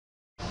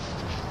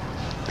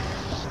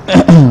ថ្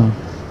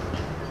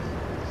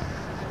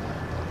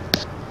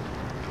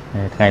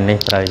ងៃនេះ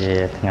ត្រូវជា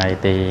ថ្ងៃ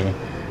ទី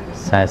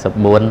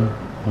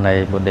44នៃ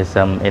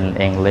Buddhism in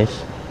English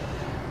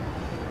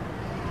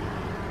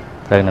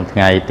ត្រូវនៅថ្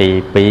ងៃទី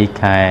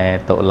2ខែ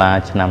តុលា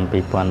ឆ្នាំ2018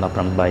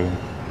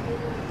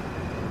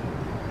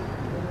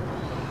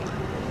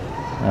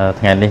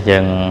ថ្ងៃនេះយើ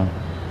ង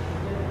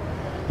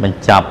បញ្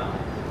ចប់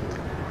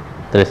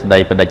ទ្រឹស្ដី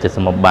បដិច្ចស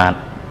មុប្បាត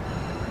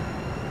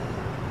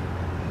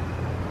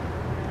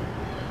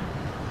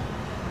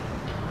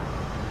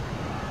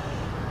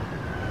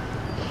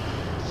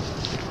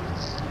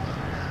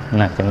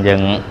ណាចឹងយើ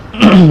ង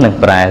នឹង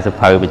ប្រែស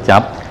ភៅបញ្ច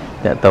ប់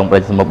តកតងបដិ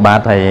ច្ចសមុប្បាត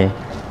ហើយ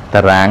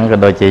តារាងក៏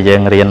ដូចជាយើ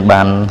ងរៀន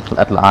បានល្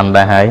អិតល្អន់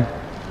ដែរហើយ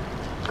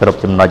គ្រប់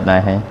ចំណុចដែរ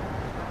ហើយ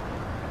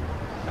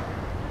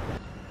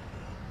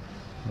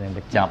យើងប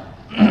ញ្ចប់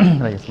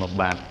បដិច្ចសមុប្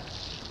បាត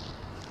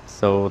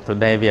So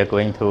today we are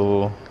going to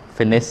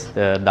finish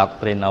the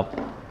doctrine of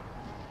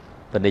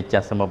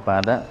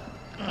Paticcasamuppāda.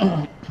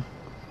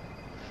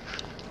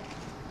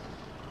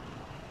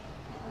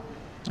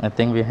 I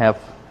think we have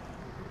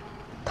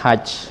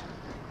touched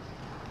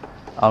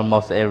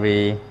almost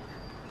every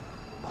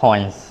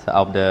points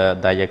of the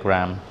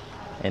diagram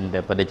in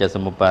the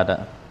Paticcasamuppāda.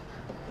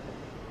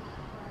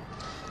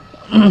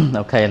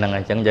 Okay, ហ្នឹង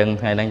ហើយអញ្ចឹងយើង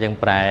ថ្ងៃហ្នឹងយើង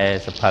ប្រែ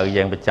សភៅ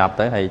យើងបញ្ចប់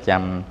ទៅហើយ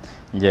ចាំ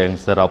យើង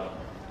ស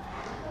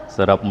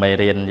រុបមេ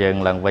រៀនយើង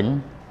ឡើងវិញ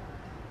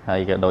ហើ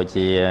យក៏ដូច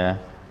ជា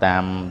តា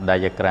ម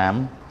diagram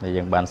ដែល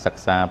យើងបានសិ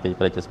ក្សាពី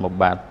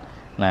Paticcasamuppāda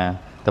ណា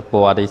ទំ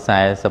ព័រទី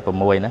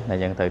46ណាដែល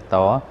យើងត្រូវត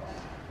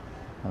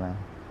ណា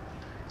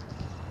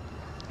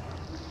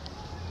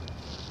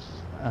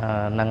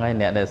ហ្នឹងហើយ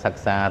អ្នកដែលសិ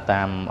ក្សា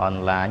តាមអន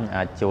ឡាញ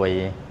អាចជួយ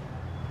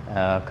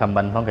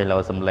comment ផងគេលោ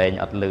សំឡេង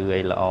អត់លឺ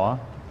អីល្អ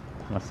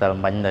ម្សិល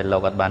មិញដែលលោ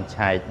កអត់បាន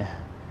ឆែក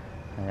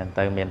អញ្ចឹង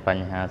ទៅមានប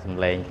ញ្ហាសំ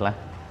ឡេងខ្លះ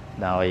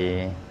ដោយ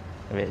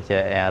វាជា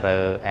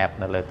error app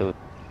នៅលើទូរ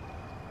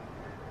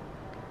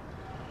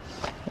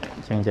អ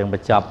ញ្ចឹងយើងប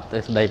ញ្ចប់ទៅ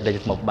ស្ដីបដិច្ច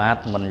សមុប្បាត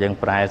មុនយើង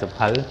ប្រែស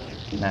ភៅ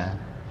ណា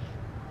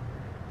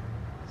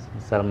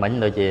ម្សិលមិញ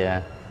ដូចជា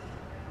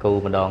គូ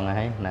ម្ដង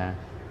ហើយណា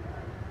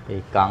ពី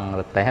កង់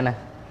រទេះណា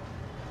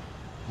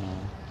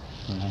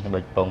ដូ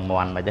ចពងម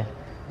ន់មិនទេ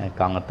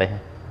កង់រទេះ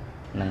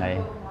ហ្នឹងហើយ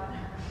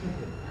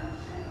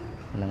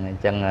ហ្នឹងហើយអ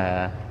ញ្ចឹង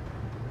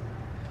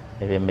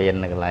វាមាន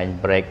កន្លែង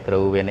break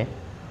through វានេះ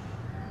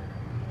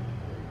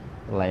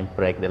កន្លែង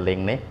break the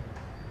link នេះ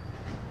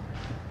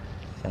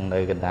អញ្ចឹងនៅ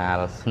កណ្ដាល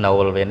snow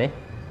វានេះ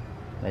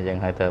ដែលយើង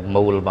ហៅថា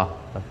មូលរបស់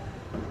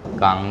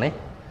កង់នេះ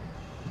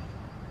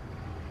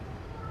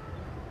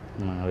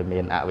វាមា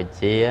នអវិជ្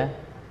ជា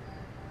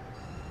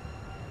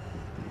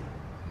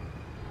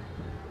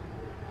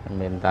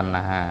មានត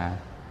ណ្ហា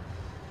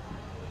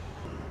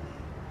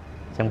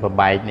អញ្ចឹងប្រ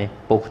បែកនេះ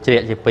ពុះជ្រៀ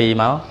កជាពីរ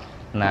មក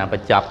ណាប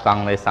ញ្ចប់ក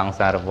ង់នៃសង្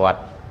សារវដ្ត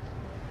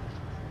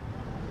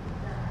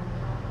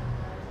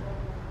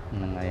ហ្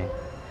នឹងហើយ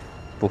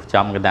ពុះ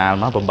ចំកណ្ដាល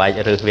មកប្របែក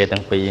រើសវា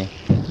ទាំងពីរ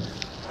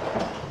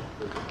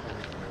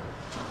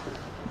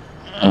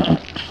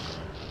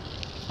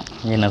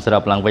នេះនឹងសរុ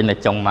បឡើងវិញនៅ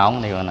ចុងម៉ោង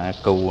នេះគាត់ណា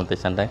គូបន្តិច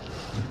សិនទៅ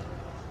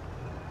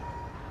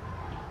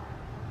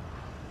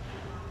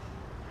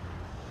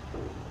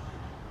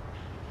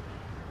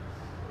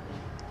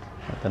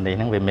តនេះ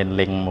ហ្នឹងវាមាន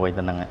link មួយ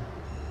ទៅហ្នឹងណា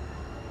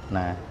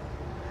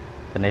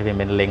តនេះវា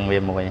មាន link វា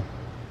មួយ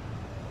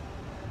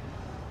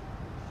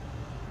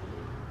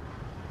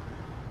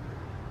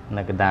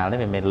នៅកណ្ដាលនេះ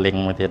វាមាន link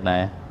មួយទៀតដែ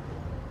រ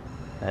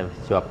តែ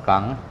ជាប់ក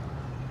ង់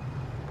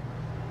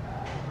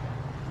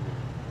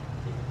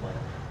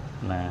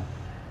ណា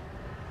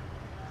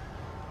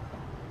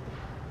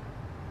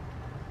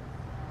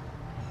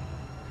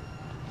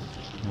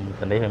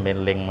តនេះវាមាន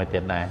link មួយទៀ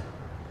តដែរ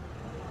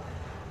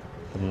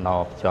ចំណ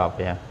ប់ជាប់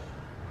វា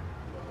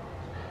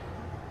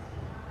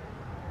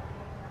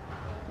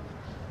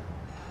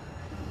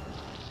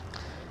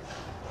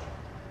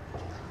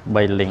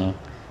3 link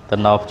តំ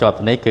ណភ្ជាប់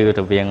នេះគឺ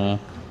រវាង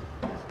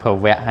ភ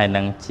វៈហើយ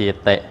នឹងជា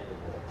តិ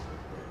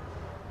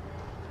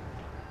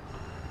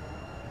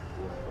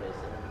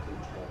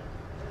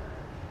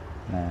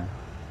ណា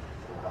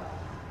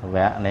ភ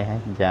វៈនេះ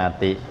យា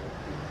តិ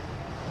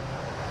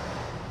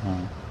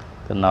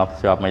តំណភ្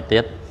ជាប់មួយទៀ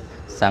ត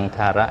សង្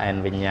ខារៈ and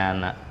វិញ្ញាណ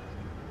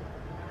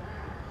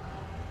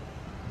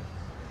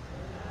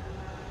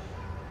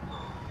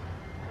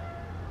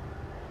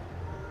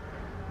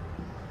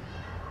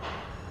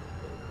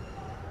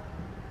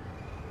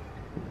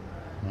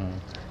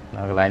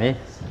កន្លែងនេះ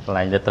កន្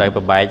លែងដែលត្រូវ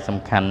ប្របែកសំ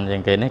ខាន់ជា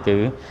ងគេនេះគឺ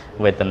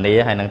វេទនា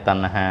ហើយនិងត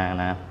ណ្ហា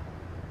ណា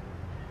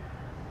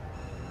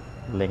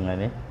លិញហើយ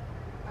នេះ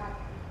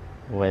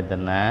វេទ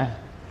នា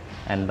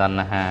and ត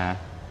ណ្ហា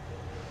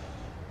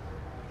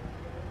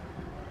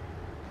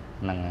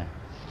ហ្នឹងហើយ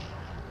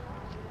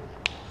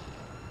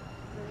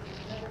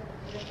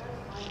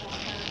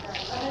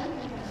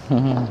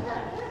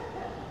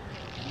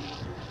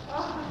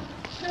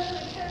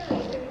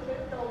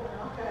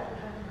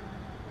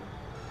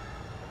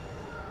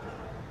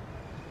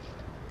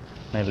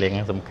នៅលេង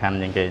សំខាន់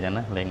ជាងគេអញ្ចឹង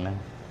ណាលេងហ្នឹង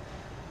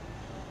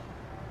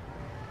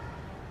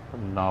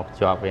nó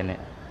cho bên này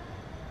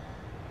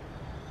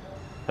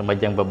thì mình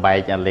chẳng bờ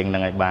bài cho liền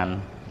năng ai bàn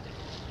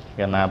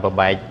cái nào bờ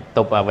bài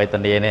tục ở về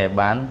tận địa này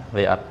bán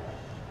về ắt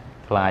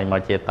lại mà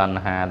chia tần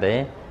hà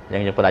đấy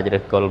nhưng như phải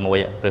được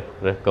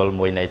col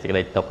mùi này chỉ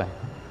đây tục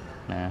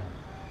này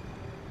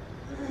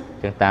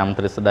trường tam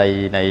từ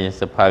đây này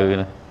sập hơi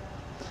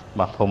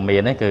bậc phùng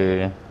miền ấy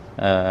cứ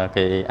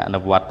cái anh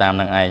vật tam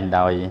năng ai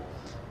đòi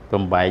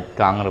cùng bài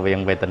con rồi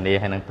viên về tận địa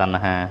hay năng tần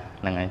hà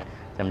năng ai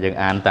trong trường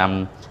an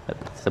tam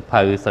sập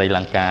hơi Sri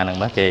Lanka năng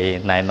mất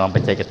cái này non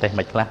phải chơi cái tết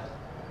mạch lá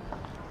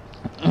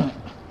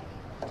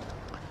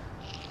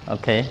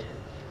ok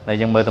đây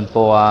dân mơ tầm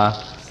po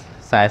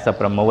sai sập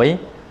ra muối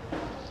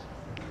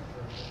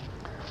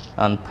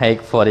on page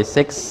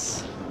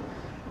 46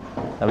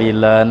 we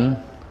learn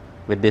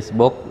with this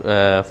book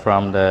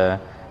from the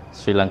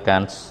Sri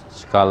Lankan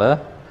scholar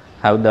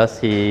how does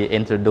he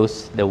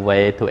introduce the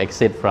way to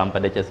exit from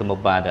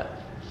Paticcasamuppāda.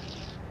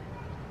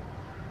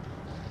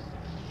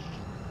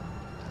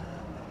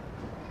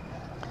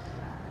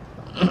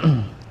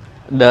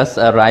 Thus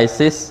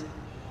arises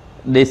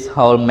this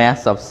whole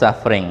mass of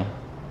suffering,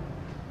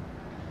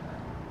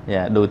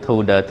 due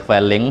to the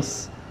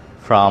dwellings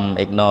from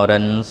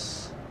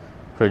ignorance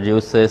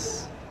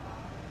produces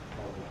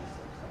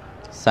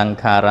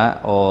sankhara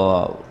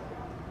or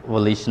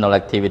volitional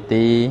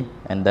activity,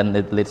 and then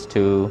it leads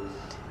to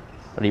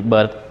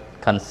rebirth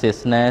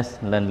consciousness,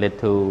 and then lead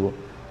to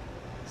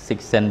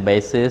six sense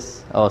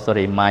basis,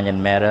 mind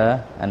and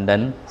matter, and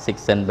then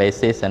six sense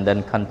basis, and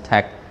then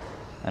contact,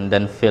 and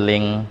then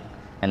feeling,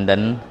 and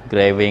then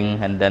craving,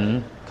 and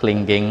then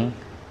clinging,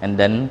 and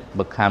then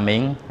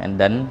becoming, and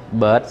then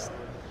birth,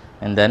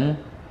 and then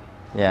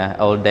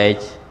old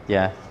age,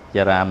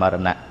 jara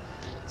marana.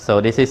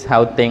 So this is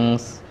how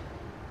things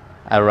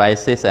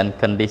arises and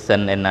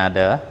condition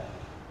another,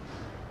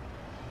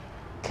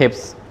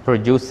 keeps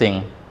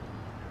producing,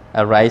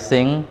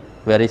 arising,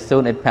 very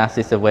soon it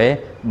passes away,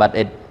 but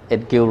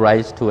it gives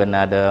rise to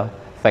another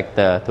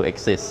factor to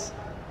exist,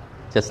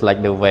 just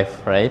like the wave,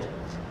 right?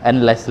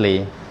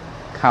 Endlessly,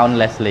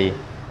 countlessly,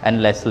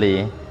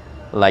 endlessly,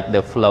 like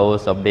the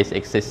flows of this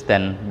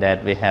existence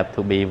that we have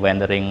to be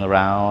wandering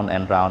round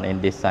and round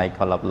in this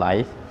cycle of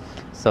life.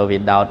 So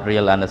without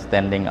real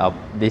understanding of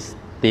this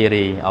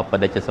theory of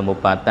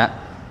Paticcasamuppāda,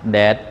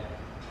 that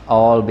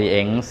all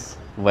beings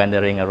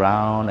wandering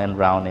around and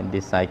round in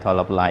this cycle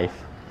of life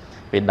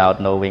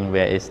without knowing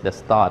where is the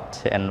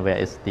start and where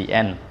is the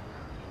end.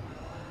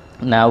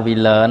 Now we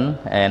learn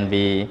and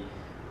we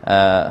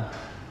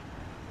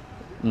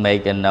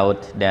make a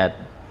note that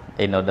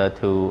in order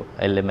to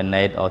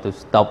eliminate or to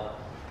stop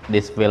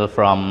this will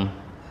from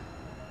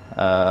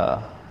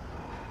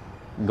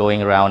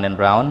going round and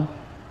round,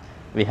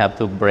 we have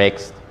to break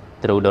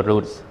through the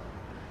roots.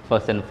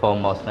 First and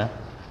foremost,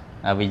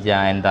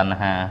 avijja and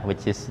tanha,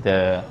 which is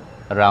the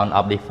round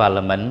of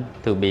defilement,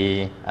 to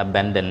be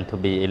abandoned, to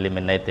be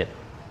eliminated.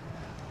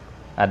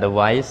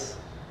 Otherwise,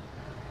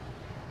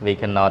 we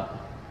cannot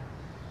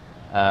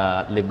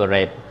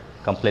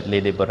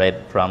completely liberate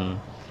from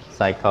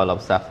cycle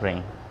of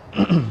suffering.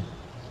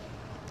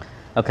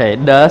 Okay,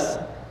 thus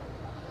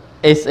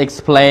is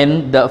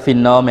explained the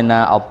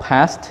phenomena of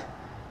past,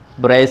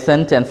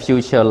 present, and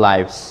future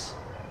lives.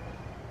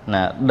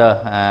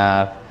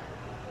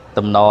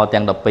 តំណ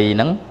ទាំង12ហ្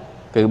នឹង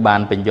គឺបា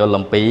នបញ្យល់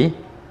អំពី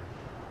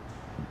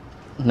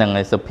នឹង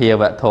សភា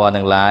វធម៌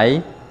ទាំងឡាយ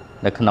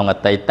នៅក្នុងអ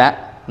តីត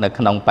នៅ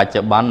ក្នុងបច្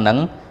ចុប្បន្ននិង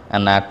អ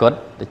នាគត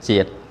ជា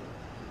តិ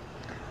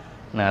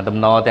តំ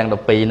ណទាំង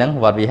12ហ្នឹង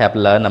what we have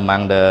learned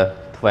among the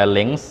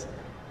dwellings,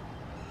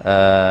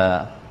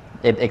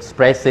 it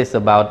expresses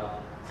about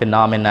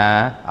phenomena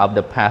of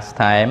the past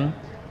time,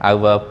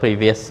 our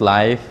previous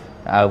life,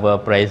 our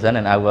present,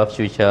 and our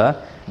future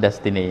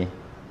destiny.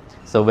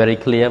 So very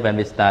clear when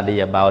we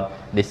study about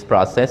this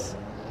process,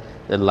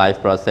 the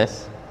life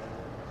process.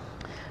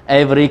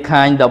 Every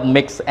kind of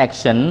mixed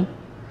action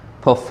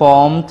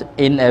performed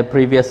in a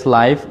previous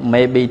life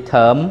may be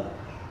termed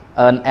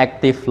an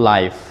active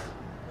life.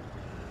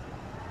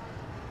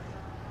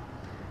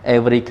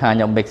 Every kind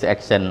of mixed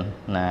action.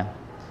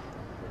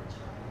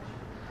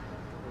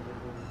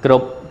 គ្រ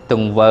ប់ទ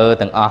ង្វើ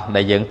ទាំងអស់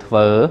ដែលយើងធ្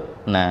វើ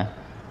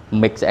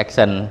mix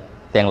action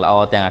ទាំងល្អ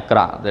ទាំងអាក្រ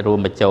ក់ដែលរួម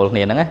បញ្ចូលគ្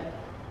នាហ្នឹងណា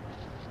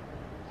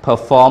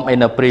perform in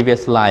a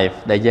previous life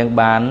ដែលយើង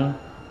បាន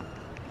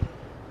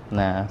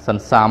ស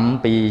ន្សំ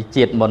ពី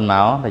ជាតិមុនម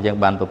កដែលយើង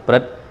បានប្រព្រឹ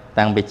ត្ត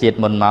តាំងពីជាតិ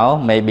មុនមក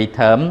maybe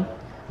term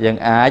យើង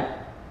អាច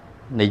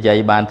និយាយ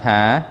បានថា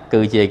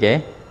គឺជាគេ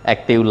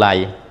active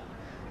life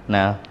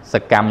ស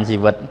កម្មជី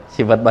វិត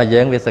របស់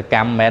យើងវាសក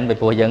ម្មមែនពី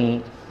ព្រោះយើង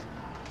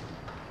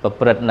ប្រ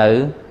ព្រឹត្តនៅ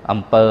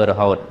អំពើរ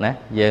ហូតណា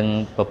យើង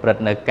ប្រព្រឹត្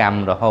តនៅកម្ម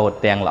រហូត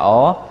ទាំងល្អ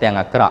ទាំង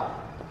អាក្រក់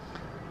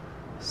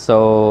so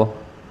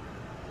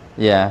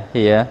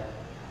here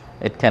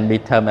it can be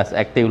termed as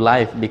active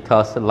life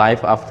because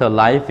life after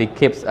life we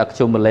keep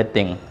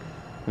accumulating,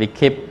 we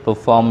keep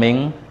performing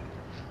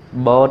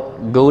both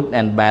good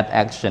and bad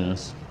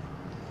actions.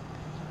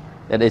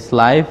 That is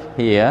life.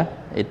 Here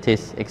it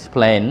is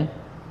explained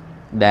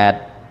that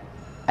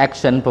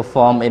action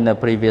performed in a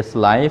previous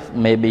life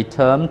may be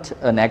termed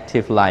an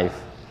active life.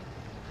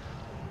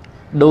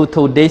 Due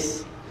to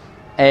this,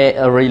 a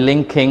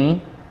relinking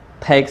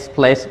takes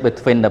place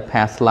between the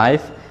past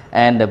life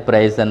and the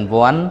present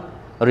one,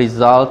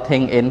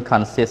 resulting in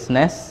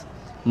consciousness,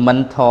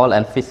 mental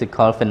and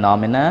physical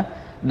phenomena,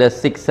 the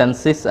six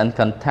senses and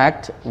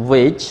contact,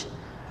 which,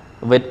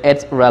 with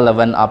its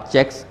relevant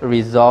objects,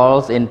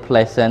 results in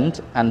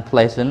pleasant,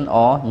 unpleasant,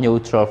 or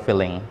neutral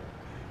feeling.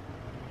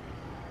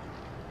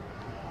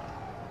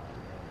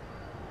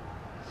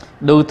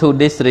 Due to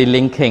this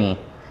relinking,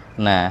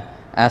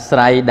 អាស្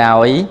រ័យដោ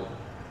យ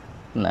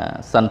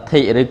សន្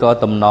ធិឬក៏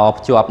ទំន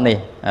ភ្ជាប់នេះ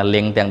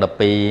លៀងទាំង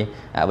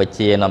12អវិជ្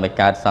ជានាំឲ្យ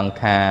កើតសង្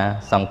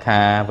ខា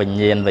រវិញ្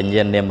ញា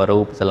ណនាមរូ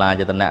បសាលា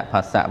យតនៈភា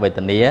សៈវេទ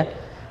នា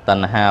ត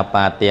ណ្ហា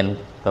បាទាន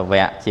ភ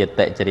វៈជា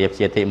តិចរិយ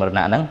ជាតិមរ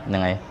ណៈហ្នឹង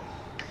ហើយ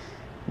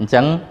អញ្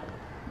ចឹង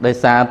ដោយ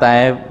សារតែ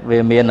វា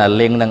មាន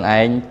លៀងនឹងឯ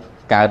ង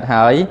កើត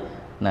ហើយ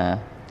ណា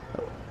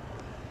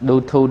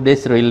due to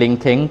this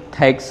relinking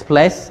takes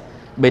place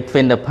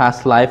between the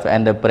past life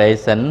and the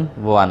present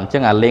one អញ្ចឹ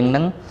ងអាលៀងហ្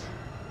នឹង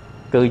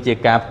គឺជា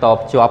ការតប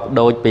ជាប់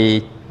ដូចពី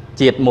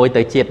ជាតិមួយ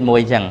ទៅជាតិមួយ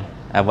អញ្ចឹង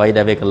អ្វី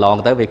ដែលវាកន្លង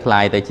ទៅវាคล้า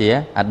ยទៅជា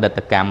អតីត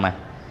កម្ម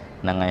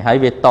ហ្នឹងហើយ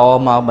វាត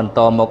មកបន្ត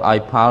មកឲ្យ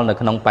ផលនៅ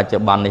ក្នុងបច្ចុ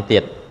ប្បន្ននេះទៀ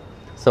ត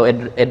so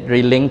it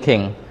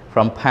relinking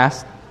from past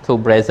to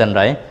present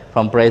right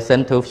from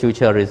present to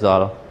future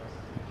result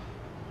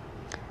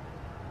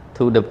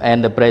to the and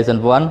the present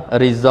one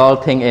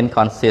resulting in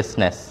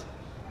consciousness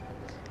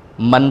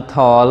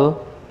mental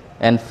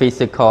and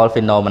physical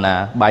phenomena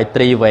by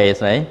three ways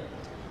right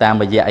តាម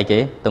រយៈអីគេ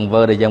ទង្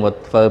វើដែលយើងមក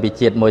ធ្វើពី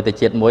ជាតិមួយទៅ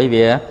ជាតិមួយ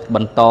វាប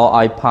ន្ត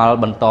ឲ្យផល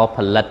បន្តផ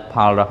លិតផ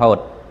លរហូត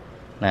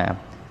ណា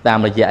តាម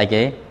រយៈអី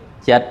គេ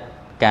ចិត្ត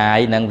កាយ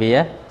និងវា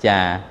ចា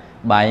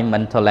by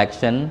mental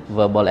action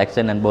verbal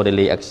action and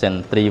bodily action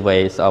three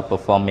ways of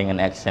performing an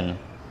action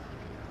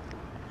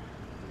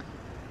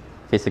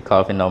physical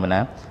phenomena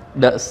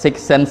the six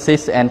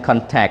senses and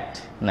contact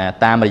ណា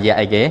តាមរយៈ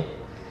អីគេ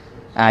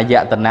អាយ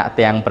តនៈ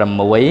ទាំង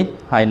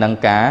6ហើយនឹង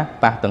ការ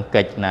ប៉ះទង្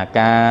គិចណា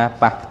ការ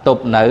ប៉ះផ្ទ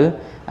ប់នៅ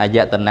អាយ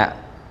តនៈ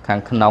ខាង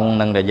ក្នុង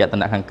និងអាយត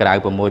នៈខាងក្រៅ6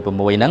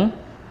ហ្នឹង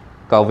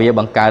ក៏វាប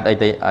ង្កើតអី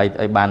ទៅ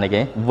ឲ្យបានអី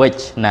គេ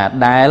which ណា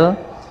ដែល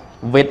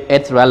with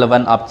its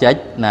relevant object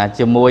ណា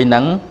ជាមួយនឹ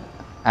ង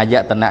អាយ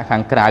តនៈខា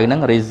ងក្រៅហ្នឹង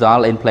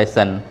result in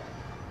pleasant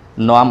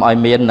នាំឲ្យ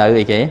មាននៅ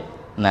អីគេ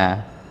ណា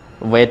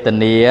វេទ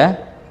នា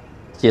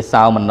ជា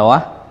សោមនស្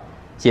ស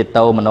ជា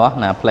តោមនស្ស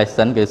ណា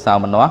pleasant គឺសោ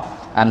មនស្ស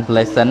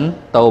unpleasant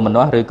តោមន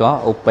ស្សឬក៏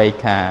ឧបេក្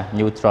ខា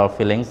neutral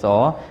feelings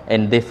or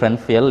indifferent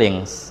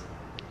feelings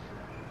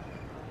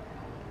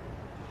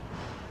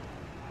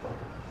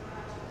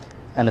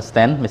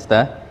understand Mr.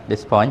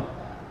 this point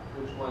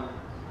which one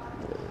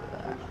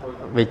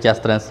we just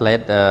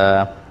translate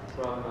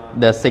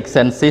the six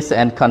senses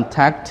and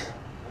contact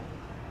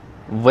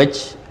which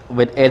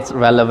with its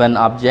relevant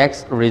objects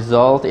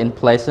result in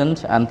pleasant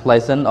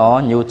unpleasant or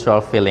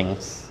neutral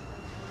feelings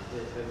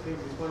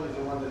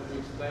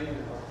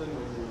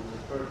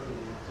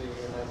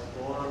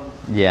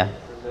yeah. And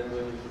then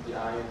when you see the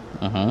eye,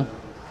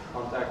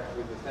 contact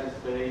with the sense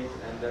base,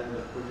 and then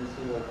the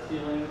producing of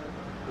feeling,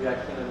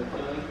 reaction and the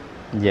feeling.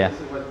 Yeah. This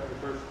is what it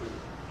refers to.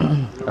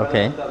 The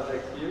okay. relevant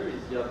object here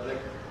is the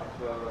object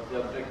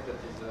that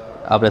is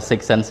of the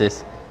six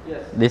senses.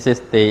 Yes. This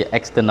is the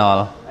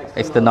external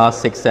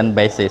six sense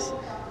basis,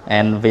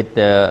 and with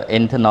the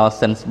internal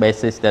sense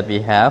basis that we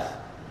have,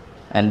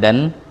 and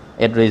then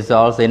it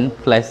results in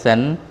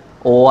pleasant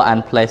or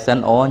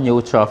unpleasant or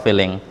neutral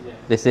feeling. Yeah.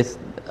 This is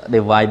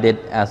divided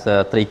as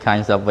three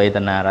kinds of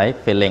vedana, right?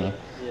 Feeling.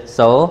 Yes.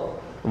 So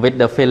with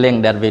the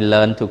feeling that we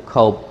learn to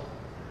cope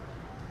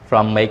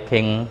from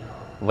making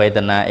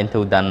vedana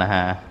into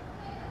danha.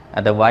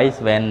 Otherwise,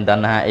 when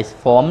danha is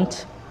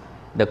formed,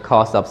 the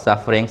cause of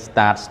suffering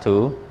starts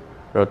to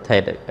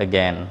rotate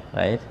again,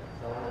 right?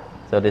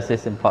 So this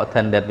is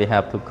important that we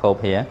have to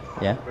cope here.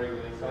 Yeah.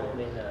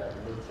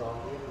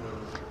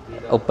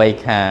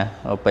 Upekkha.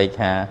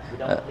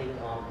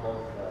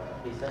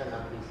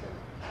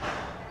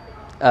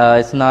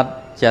 It's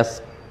not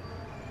just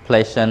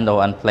pleasant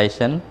or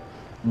unpleasant,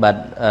 but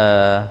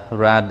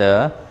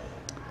rather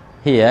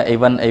here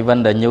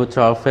even the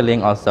neutral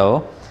feeling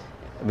also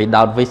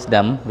without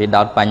wisdom,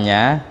 without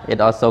panya,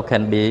 it also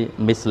can be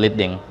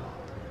misleading.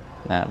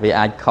 វា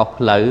អាចខុស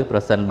ផ្លូវប្រ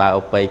សិនបើ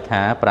ឧបេក្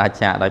ខាប្រា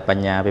ជ្ញាដោយប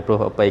ញ្ញាពីព្រោះ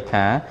ឧបេក្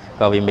ខា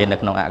ក៏វាមាននៅ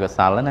ក្នុងអកុស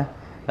លណា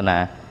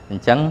អ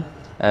ញ្ចឹង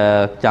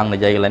ចង់និ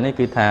យាយកន្លែងនេះ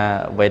គឺថា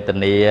វេទ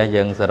នា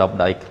យើងសរុប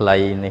ដោយខ្លី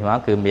នេះមក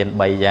គឺមាន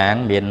3យ៉ាង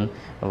មាន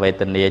វេ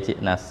ទនា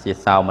ជា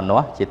សោមន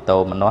ស្សជាតោ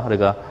មនស្សឬ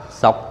ក៏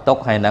សុខទុក្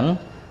ខហើយនឹង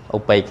ឧ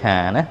បេក្ខា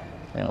ណា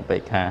ឧបេ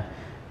ក្ខា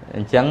អ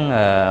ញ្ចឹង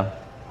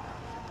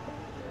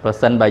ប្រ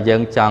សិនបើយើ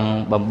ងចង់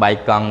បំបែក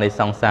កង់នៃ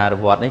សង្សារ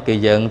វដ្តនេះគឺ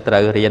យើងត្រូ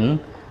វរៀន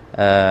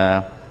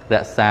រ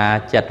ក្សា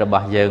ចិត្តរប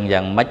ស់យើង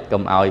យ៉ាងម៉េច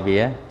កុំឲ្យវា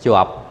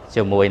ជាប់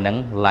ជាមួយនឹង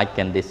like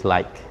and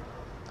dislike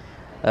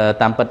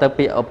តាមពិតទៅ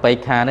ពាក្យឧបេ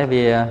ក្ខានេះ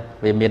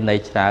វាមានន័យ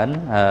ច្រើន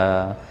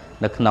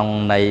នៅក្នុង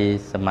ន័យ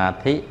សមា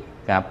ធិ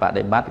ការប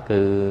ដិបត្តិគឺ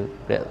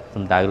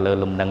សំដៅលើ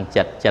លំនឹង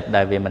ចិត្ត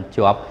ដែលវាមិន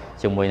ជាប់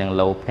ជាមួយនឹង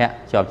លោភៈ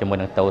ជាប់ជាមួយ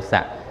នឹងទោ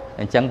សៈ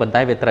អញ្ចឹងប៉ុន្តែ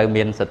វាត្រូវ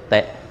មានស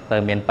តិ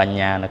tới miền bánh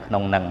nhà nó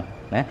không nặng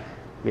nè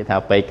vì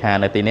thảo bày khá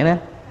nơi tí nè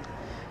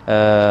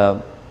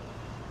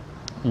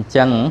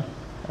chân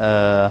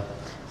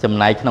chùm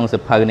này không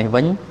sụp hơi này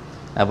vẫn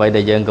vậy để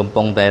dân cầm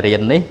bông tại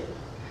riêng ní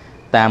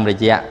tam rồi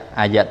dạ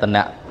dạ tình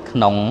ạ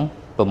không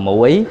bầm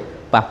muối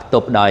bạc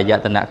tục đòi dạ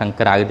tình ạ khăn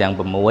cài đang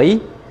bầm muối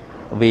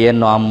vì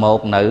nòm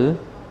một nữ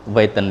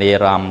về tình địa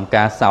ròm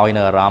ca soi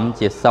nở ròm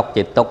chỉ sóc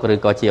chỉ tốc rồi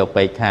có chiều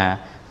bày khá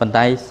phần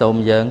tay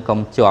xôm dân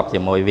công chọp chỉ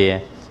mồi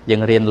về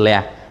dân riêng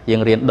lẹ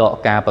dân riêng độ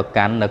ca bậc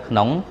cán nó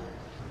nóng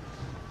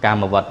ca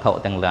một vật thọ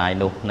từng lại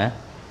nụ nè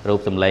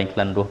rụp sầm lên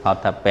lần rụp họ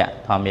thập bẹ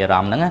thò mì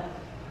ròm nắng á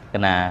cái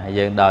nào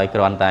dân đòi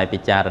còn tại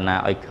picha là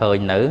oi khơi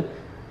nữ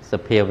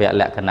sập hiệu vẽ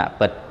lẹ khả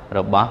bật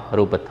rồi bó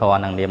rụp bật thò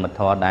năng niệm bật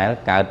thò đá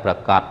cao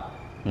bật cọt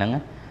nắng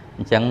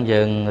chẳng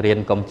dân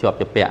riêng công chọp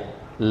cho bẹ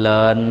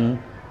learn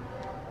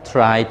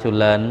try to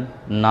learn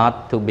not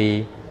to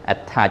be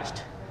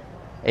attached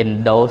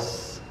in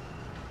those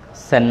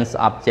sense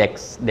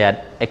objects that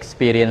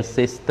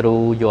experiences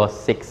through your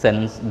six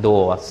sense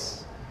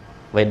doors,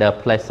 whether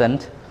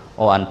pleasant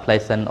or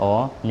unpleasant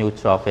or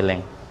neutral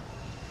feeling.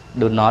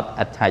 Do not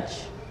attach. I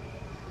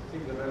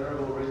think the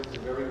Venerable raised a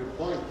very good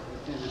point,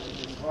 which is that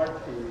it is hard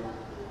to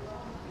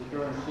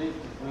differentiate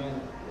between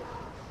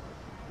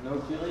no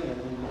feeling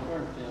and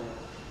indifferent feeling.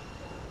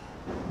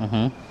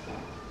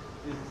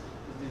 It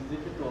is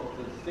difficult,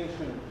 the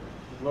distinction,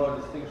 to draw a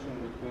distinction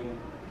between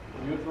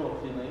neutral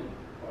feeling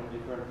or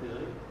indifferent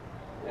feeling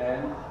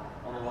and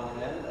on the one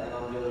hand, and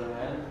on the other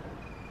hand,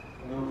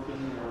 no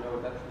feeling or no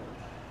attachment.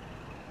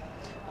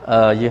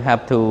 You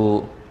have to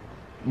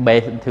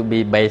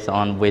be based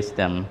on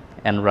wisdom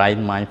and right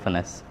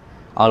mindfulness.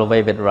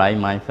 Always with right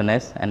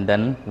mindfulness, and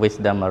then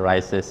wisdom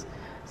arises.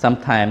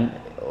 Sometimes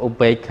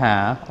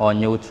upekkha or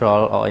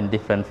neutral or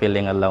indifferent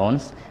feeling alone,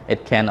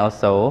 it can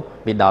also,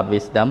 without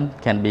wisdom,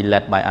 can be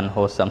led by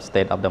unwholesome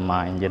state of the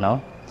mind. You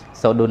know,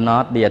 so do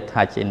not be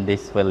attached in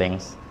these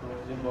feelings. What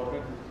is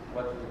important is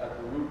what is at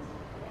the root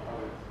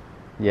of it.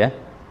 Yeah.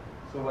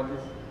 So what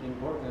is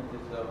important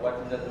is what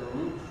is at the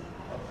root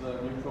of the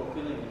neutral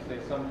feeling. You say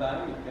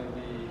sometimes it can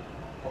be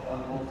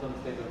unwholesome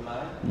state of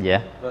mind.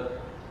 Yeah.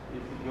 But if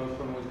it goes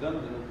from wisdom,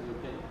 then it is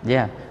okay.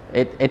 Yeah.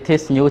 It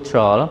is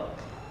neutral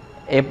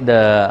if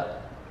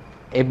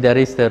there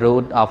is the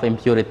root of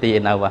impurity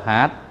in our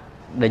heart.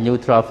 The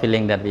neutral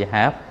feeling that we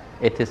have,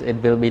 it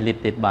will be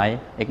led by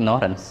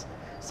ignorance.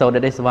 So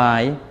that is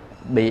why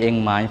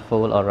being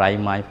mindful or right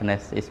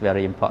mindfulness is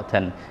very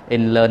important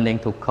in learning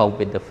to cope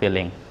with the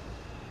feeling.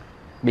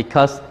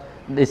 Because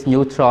this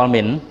neutral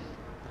means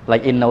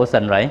like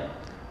innocent, right?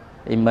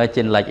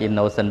 Imagine like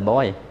innocent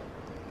boy.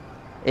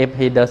 If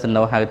he doesn't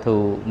know how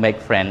to make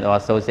friends or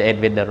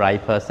associate with the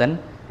right person,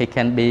 he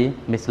can be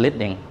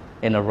misleading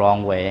in a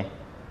wrong way.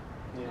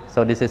 Yeah.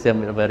 So this is a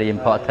very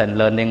important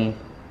learning.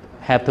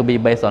 Have to be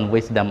based on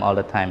wisdom all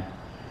the time.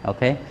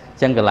 Okay?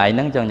 Chân cái lại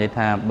nắng cho người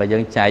ta bây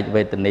giờ chạy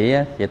về tình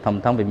nghĩa thì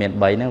thông thông về miền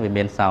Bắc nó về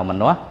miền Sào mình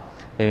nó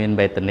về miền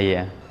về tình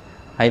nghĩa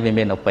hay về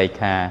miền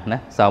Upekha nè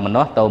Sào mình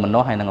nó Tô mình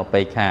nó hay là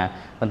Upekha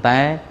còn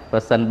tại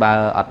person ba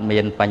ở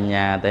miền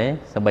Panya thế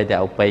sau bây giờ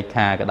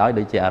Upekha cái đó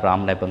đối với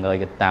Aram này bằng người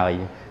cái tài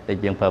để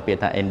dùng phở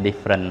biệt là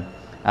indifferent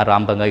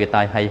Aram bằng người cái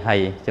tài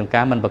hay trong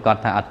cá mình còn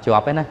thà ở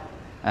job ấy nè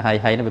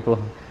hay nó bị pro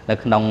là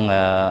không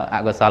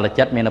agosal là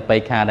chất miền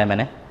Upekha đây mà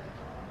nè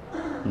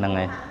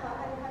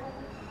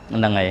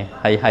năng này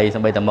hay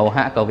xong bây giờ màu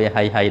hạ câu về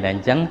hay này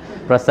chẳng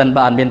person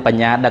bạn miền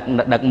Panya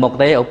đặt một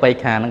thế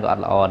Upekha nó gọi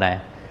là o này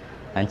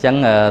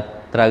chẳng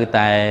ត្រូវ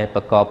តែប្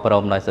រកបព្រ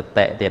មដោយស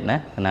តិទៀតណា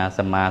ណាស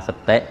មាស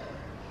តិ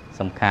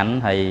សំខាន់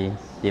ហើយ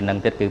ជានឹង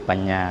ទៀតគឺប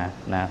ញ្ញា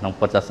ណាក្នុង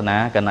ពុទ្ធសាសនា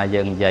កាលណា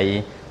យើងនិយាយ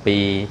ពី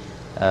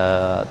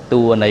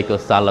តួនៃកុ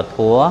សលធ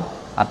ម៌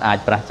អត់អាច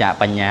ប្រឆាច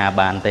បញ្ញា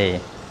បានទេ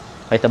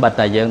ហើយត្បិត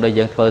តែយើងដូច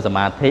យើងធ្វើស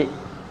មាធិ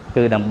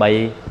គឺដើម្បី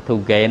to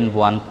gain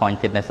one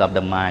pointedness of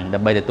the mind ដើ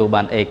ម្បីទទួល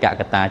បានឯក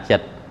កតាចិ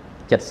ត្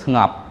តស្ង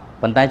ប់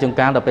ប៉ុន្តែជួន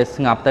កាលដល់ពេល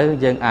ស្ងប់ទៅ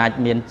យើងអាច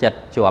មានចិត្ត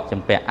ជាប់ច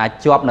ម្ពាក់អាច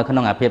ជាប់នៅក្នុ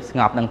ងអាភាពស្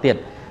ងប់នឹងទៀត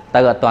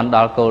ទៅអត់ទាន់ដ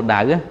ល់គោល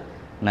ដៅ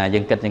ណាយើ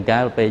ងគិតជាងកា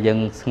លពេលយើង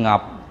ស្ង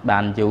ប់បា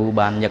នយូរ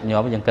បានញឹកញា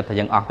ប់យើងគិតថា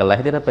យើងអស់កិលេស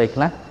ទៀតពេលខ្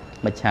លះ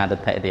មច្ឆាទិ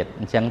ដ្ឋិទៀត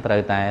អញ្ចឹងត្រូវ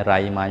តែ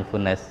right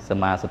mindfulness ស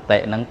មាសតិ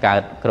ហ្នឹងកើ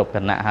តគ្រប់គ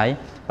ណៈហើយ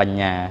បញ្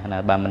ញាណា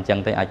បើមិនអញ្ចឹង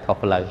ទេអាចខុស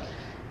ផ្លូវ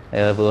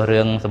ព្រោះ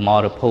រឿងសម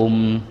រភូ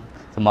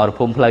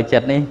មិផ្លូវចិ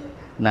ត្តនេះ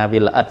ណាវា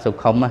ល្អិតសុ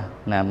ខុម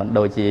ណាមិន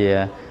ដូចជា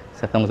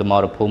ក្នុងសម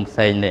រភូមិផ្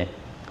សេងទេ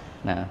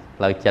ណា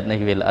ផ្លូវចិត្តនេះ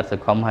វាល្អិតសុ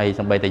ខុមហើយ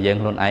សូម្បីតែយើង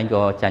ខ្លួនឯង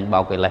ក៏ចាញ់បោ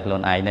កកិលេសខ្លួ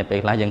នឯងដែរពេល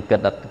ខ្លះយើងគិត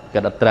អត់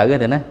ត្រូវ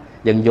ទេណា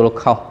យើងយល់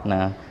ខុសណា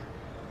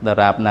ដ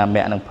រាបណាម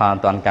គ្គនឹងផលអ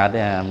ត់តាន់កើត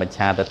ទេមច្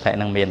ឆាទិដ្ឋិ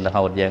នឹងមានរ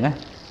ហូតយើងណា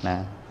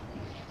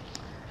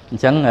អ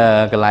ញ្ចឹង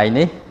កន្លែង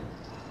នេះ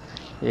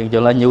យើងយ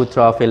ល់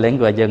neutral feeling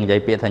គឺយើងនិយាយ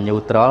ពាក្យថា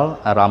neutral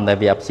អារម្មណ៍ដែល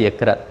វាអព្យា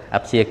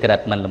ក្រឹត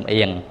មិនលំ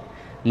អៀង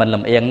ហ្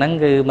នឹង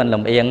គឺមិន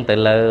លំអៀងទៅ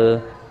លើ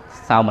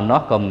សោមន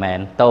ស្សក៏មិនមែន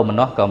តោមន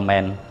ស្សក៏មិនមែ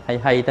ន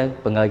ហើយទៅ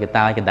បង្ើយក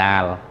តាយកដា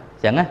លអ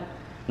ញ្ចឹង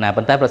ណា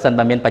ប៉ុន្តែប្រសិន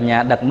បើមានបញ្ញា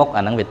ដឹកមុខ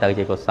អាហ្នឹងវាទៅ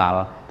ជាកុសល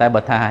តែបើ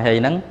ថាហើយ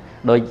ហ្នឹង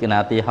ដូចណា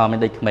ទីហោមាន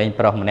ដូចក្មេង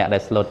ប្រុសម្នាក់ដែ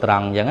លស្លូតត្រ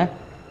ង់អញ្ចឹង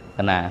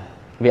ណា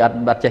វាអ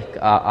ត់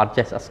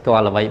ចេះស្គា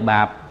ល់អ្វី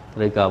បាប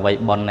ឬក៏អ្វី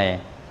បុណ្យទេ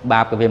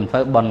បាបក៏វាមិនធ្វើ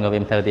បន់ក៏វា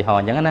មិនធ្វើទីហោ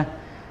អញ្ចឹងណា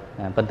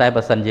ប៉ុន្តែ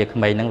បើសិនជាក្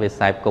មេងហ្នឹងវាខ្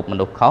សែគប់ម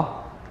នុស្សខុស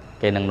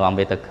គេនឹងនាំ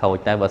វាទៅខូច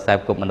តែបើខ្សែ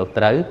គប់មនុស្ស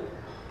ត្រូវ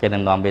គេនឹ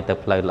ងនាំវាទៅ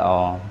ផ្លូវល្អអ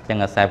ញ្ចឹង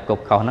ខ្សែគ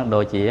ប់ខុសហ្នឹងដូ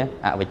ចជា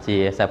អវិជ្ជា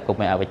ខ្សែគប់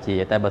មួយអវិជ្ជា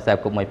តែបើខ្សែ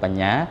គប់មួយបញ្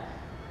ញា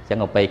អញ្ចឹង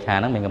ឧបេក្ខា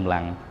ហ្នឹងមានកម្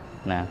លាំង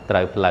ណាត្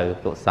រូវផ្លូវ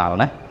កុសល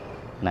ណា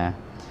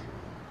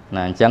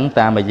អញ្ចឹង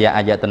តាមរយៈ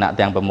អាយតនៈ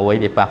ទាំង6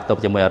វាប៉ះផ្ទប់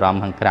ជាមួយអារម្ម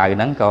ណ៍ខាងក្រៅហ្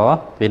នឹងក៏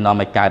វានាំ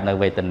ឲ្យកើតនៅ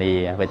វេទ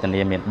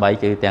នាមាន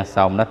3គឺទាំង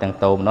សោមនោះទាំង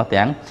តោមនោះ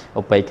ទាំង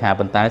ឧបេក្ខា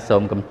ប៉ុន្តែសូ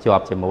មកុំជា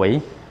ប់ជាមួយ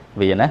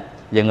វាណា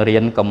យើងរៀ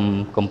ន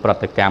កុំប្រ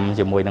តិកម្ម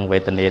ជាមួយនឹងវេ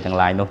ទនាទាំង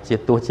ឡាយនោះជា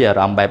ទោះជាអា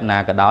រម្មណ៍បែបណា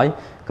ក៏ដោយ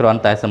គ្រាន់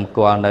តែសម្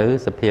គាល់នៅ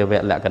សភាវៈ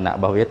លក្ខណៈរ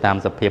បស់វាតាម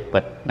សភាពពិ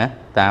តណា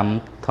តាម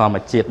ធម្ម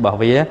ជាតិរបស់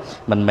វា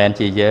មិនមែន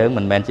ជាយើង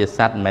មិនមែនជាស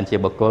ត្វមិនមែនជា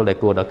បុគ្គលដែល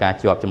គួរដល់ការ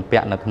ជាប់ជំពា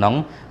ក់នៅក្នុង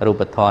រូ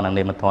បធម៌និង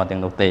នាមធម៌ទាំ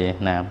ងនោះទេ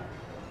ណា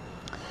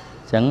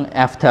ចឹង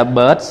after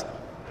birth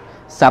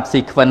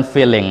subsequent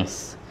feelings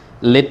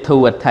lead to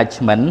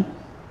attachment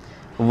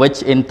which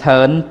in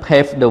turn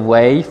pave the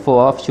way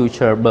for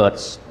future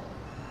births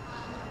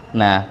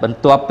ណាបន្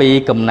ទាប់ពី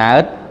កំណើ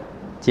ត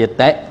ចេ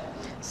តៈ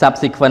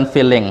subsequent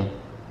feeling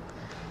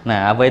ណា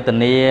វេទ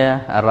នា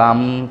អារម្ម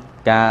ណ៍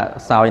ការ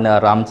សោយនៅ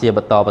អារម្មណ៍ជាប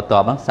ន្តបន្ទា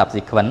ប់ហ្នឹង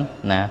subsequent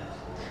ណា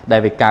ដែល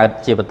វាកើត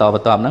ជាបន្តប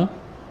ន្ទាប់ហ្នឹង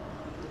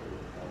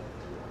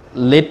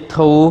lead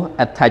to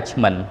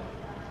attachment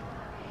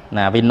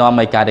ណាវានាំ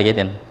ឲ្យកើតអីគេ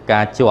ទៀត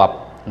ការជាប់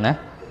ណា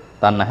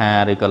តណ្ហា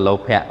ឬក៏លោ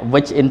ភៈ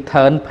which in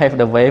turn pave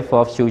the way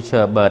for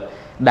future birth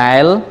ដែ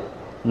ល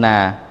ណា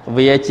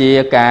វាជា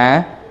ការ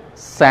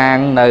សាង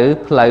នៅ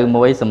ផ្លូវ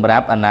មួយសម្រា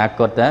ប់អនា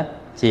គត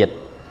ជាតិ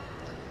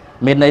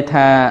មានន័យ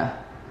ថា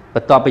ប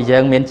ន្ទាប់ពីយើ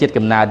ងមានជាតិ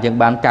កំណើតយើង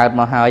បានកើត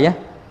មកហើយ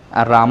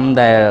អារម្មណ៍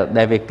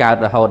ដែលវាកើត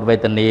រហូតវេ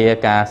ទនា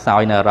ការសោ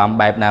យនៅអារម្មណ៍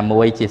បែបណា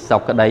មួយជាសុ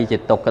ខក្តីជា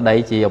ទុក្ខក្តី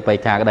ជាឧបេ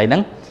ក្ខាក្តីហ្នឹ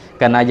ង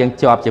កាលណាយើង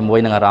ជាប់ជាមួយ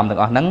នឹងអារម្មណ៍ទាំ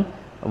ងអស់ហ្នឹង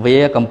វា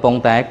កំពុង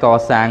តែក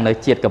សាងនៅ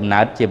ជាតិកំណើ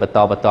តជាបន្ត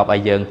បន្ទាប់ឲ្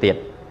យយើងទៀត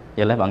យ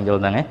ល់ទេបងយល់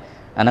ហ្នឹងឯង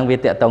អាហ្នឹងវាត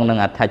កតងនឹង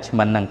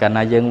attachment ហ្នឹងកាល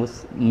ណាយើង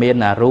មាន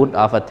root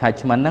of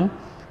attachment ហ្នឹង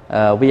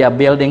we are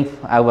building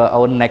our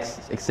own next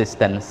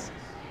existence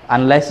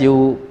unless you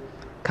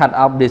cut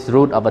off this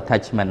root of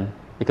attachment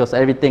because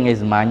everything is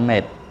mind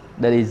made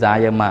the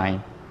desire mind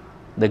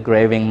the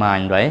craving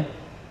mind right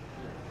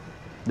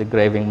the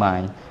craving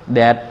mind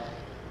that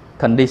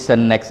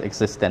condition next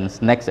existence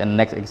next and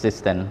next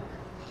existence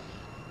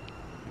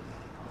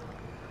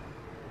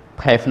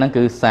pave ហ្នឹង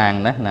គឺសាង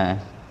ណា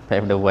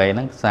pave the way ហ្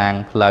នឹងសាង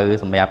ផ្លូវ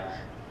សម្រាប់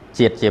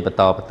ជាតិជាបន្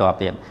ត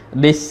ទៀត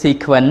This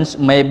sequence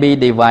may be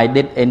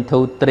divided into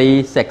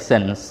 3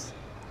 sections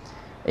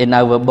in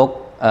our book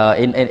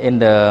in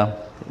the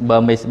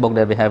Burmese book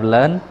that we have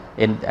learned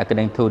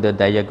according to the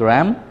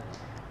diagram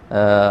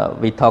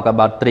we talk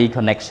about 3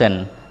 connections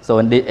so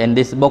in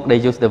this book they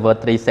use the word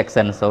 3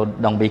 sections so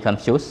don't be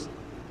confused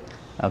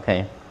okay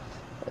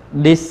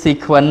this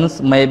sequence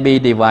may be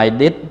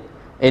divided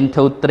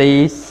into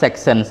 3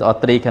 sections or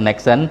 3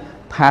 connections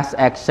past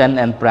action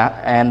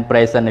and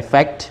present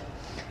effect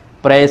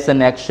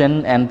present action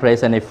and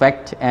present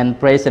effect and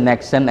present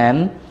action and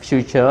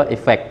future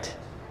effect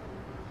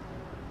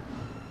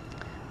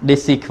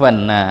this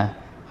sequence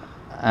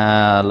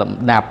លំ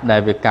ដាប់ដែ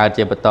លវាកើត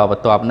ជាបន្តប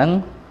ន្ទាប់ហ្នឹង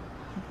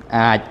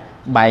អាច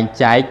បែង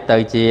ចែកទៅ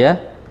ជា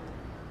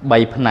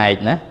3ផ្នែក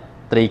ណា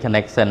3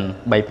 connection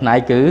 3ផ្នែក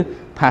គឺ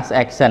past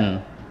action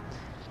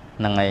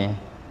ហ្នឹងហើយ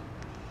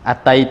អ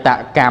តីត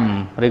កម្ម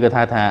ឬក៏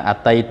ថាអ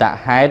តីត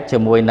ហេតុជា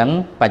មួយនឹង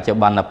បច្ចុប្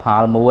បន្នផ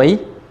លមួយ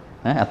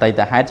ណាអតីត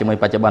ហេតុជាមួយ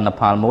បច្ចុប្បន្ន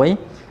ផលមួយ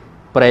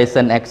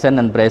present action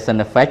and present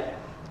effect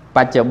ប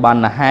ច្ចុប្បន្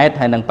នហេតុ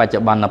ហើយនិងបច្ចុ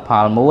ប្បន្នផ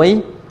លមួយ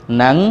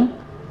និង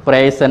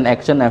present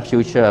action and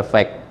future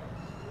effect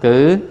គឺ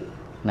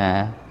ណា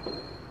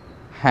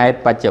ហេតុ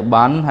បច្ចុប្ប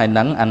ន្នហើយ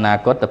និងអនា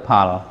គតផ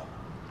ល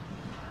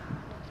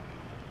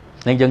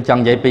នឹងយើងច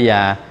ង់និយាយពី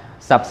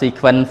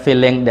subsequent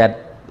feeling that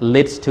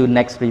leads to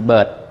next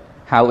rebirth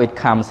how it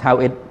comes how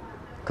it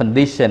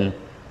condition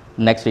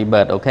next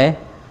rebirth okay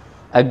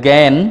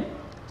again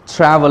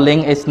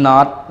traveling is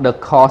not the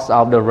cause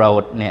of the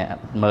road នេះ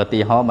មើលទី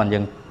ហោបានយើ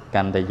ង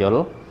កាន់តែយ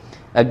ល់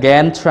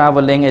again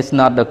traveling is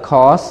not the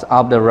cause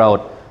of the road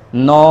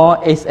nor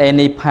is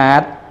any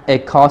path a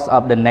cause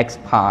of the next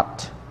part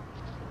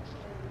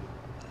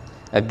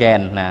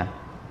again ណា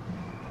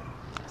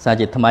សារ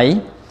ជាថ្មី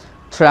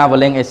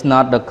traveling is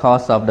not the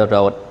cause of the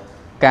road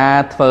ការ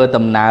ធ្វើ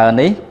ដំណើរ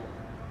នេះ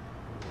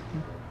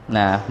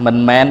ណាមិន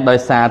មែនដោយ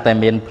សារតែ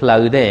មានផ្លូ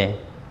វទេ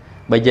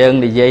បើយើង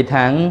និយាយ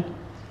ថា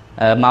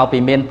មកពី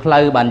មានផ្លូ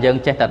វបានយើង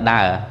ចេះតែ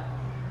ដើរ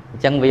អ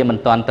ញ្ចឹងវាមិន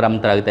ទាន់ត្រឹម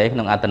ត្រូវទេក្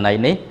នុងអត្ថន័យ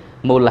នេះ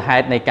មូលហេ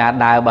តុនៃការ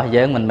ដើររបស់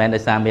យើងមិនមែនដោ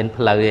យសារមាន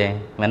ផ្លូវទេ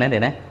មែនទេ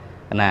ណា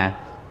ណា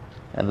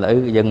ឥឡូវ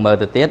យើងមើល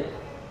ទៅទៀត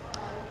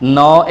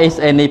nor is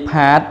any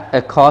path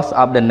a cause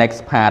of the next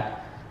path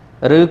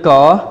ឬ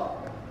ក៏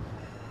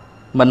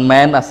មិន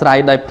មែនអាស្រ័យ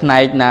ដោយផ្នែ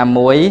កណា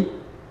មួយ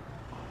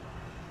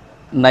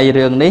នៃ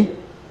រឿងនេះ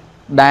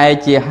ដែល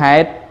ជាហេ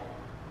តុ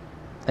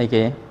អី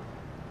គេ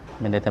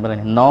មានន័យថា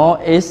nor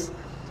is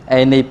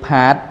any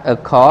path a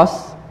cause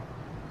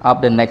of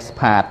the next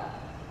path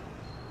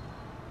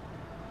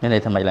មានន័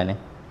យថាម៉េចឡើយនេះ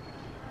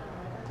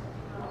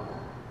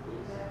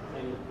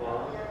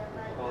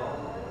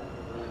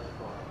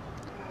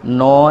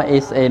nor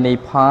is any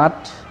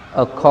part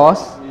a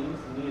cause. Means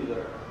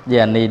neither.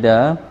 Yeah,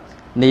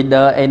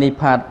 neither any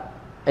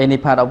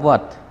part of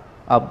what?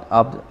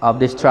 Of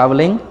this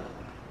traveling?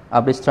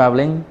 Of this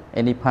traveling?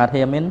 Any part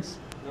here means?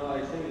 No,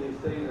 I think he's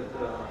saying that,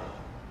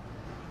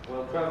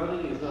 well,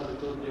 traveling is not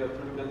because you have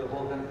to look at the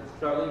whole thing.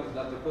 Traveling is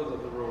not because of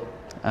the road.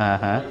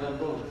 Uh-huh. For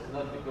example, it's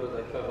not because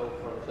I travel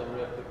from Siem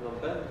Reap to Phnom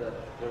Penh that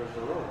there is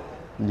a road.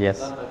 Yes.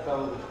 It's not my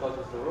travel which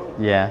causes the road.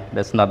 Yeah,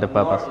 that's not the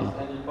purpose. Nor is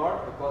any part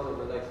because of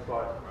the next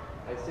part.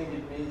 I think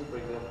it means, for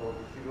example,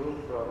 if you go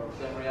from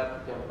Siem Reap to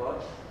Kampot,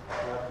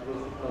 you have to go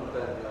to Phnom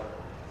Penh. You have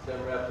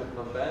Siem Reap to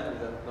Phnom Penh and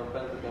then Phnom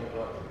Penh to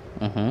Kampot.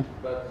 Mm-hmm.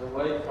 But the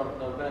way from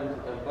Phnom Penh to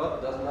Kampot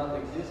does not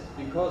exist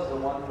because the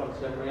one from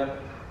Siem Reap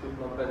to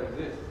Phnom Penh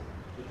exists.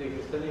 It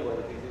exists anyway.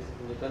 It exists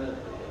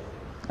independently.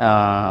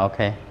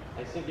 Okay.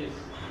 I think it's,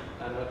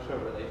 I'm not sure,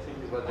 but I think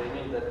it's what they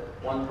mean that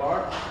one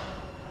part,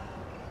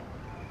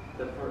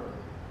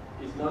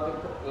 is not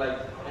like,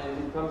 and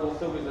it comes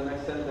also with the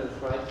next sentence,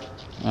 right?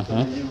 So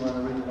maybe you want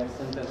to read the next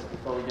sentence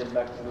before we get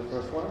back to the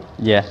first one?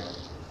 Yeah.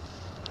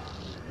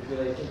 Because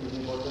I think it's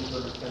important to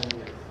understand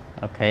this.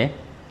 Okay.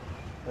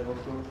 Level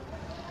 2.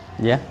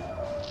 Yeah.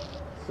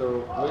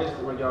 So, with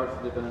regards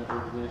to dependent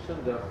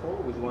origination, therefore,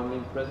 with one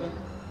link present,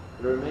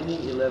 the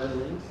remaining 11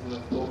 links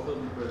must also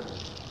be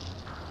present.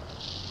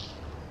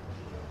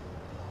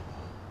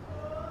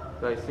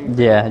 So I think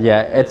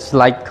Yeah, it's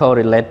like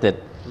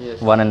correlated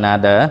yes. one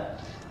another.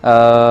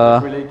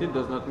 Related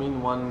does not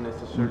mean one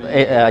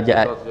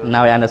necessarily.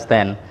 Now I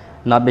understand.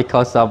 Not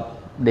because of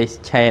this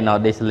chain or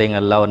this link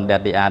alone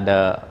that the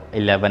other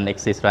 11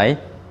 exist, right?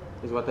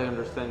 Is what I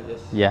understand,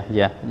 yes.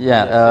 Yeah.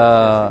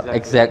 Yes,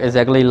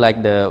 Exactly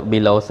like the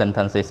below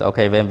sentences.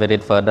 Okay, when we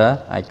read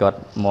further, I got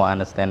more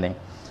understanding.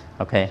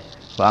 Okay.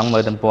 ព្រះអង្គមើ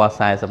លទំព័រ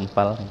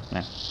47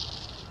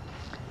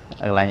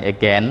 ណា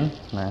again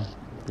ណា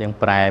យើង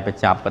ប្រែប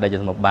ញ្ចប់បដិជ្ជ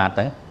សមុប្បាត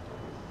ទៅ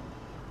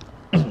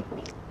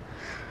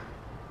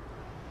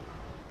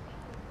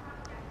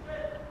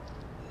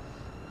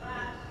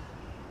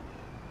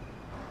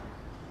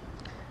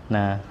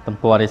ណាទំ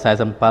ព័រទី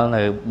47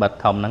 នៅបទ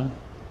ធំហ្នឹង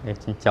វា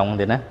ចិញ្ចុង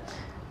ទៀតណា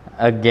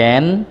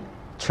Again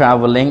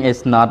traveling is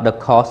not the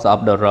cause of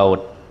the road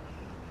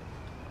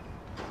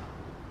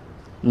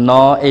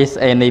nor is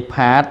any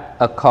part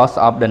a cause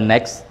of the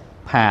next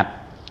part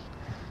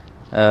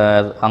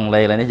អង់គ្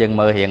លេសឥឡូវនេះយើង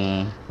មើលរៀង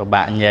ពិ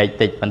បាកញែក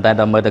តិចប៉ុន្តែ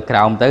ដល់មើលទៅក្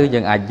រោមទៅយើ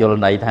ងអាចយល់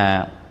ន័យថា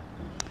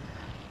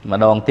ម្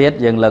ដងទៀត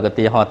យើងលើកឧ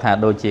ទាហរណ៍ថា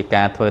ដូចជា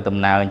ការធ្វើដំ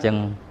ណើរអញ្ចឹង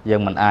យើ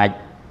ងមិនអាច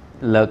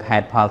លើកហេ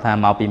តុផលថា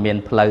មកពីមាន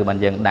ផ្លូវបាន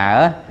យើងដើរ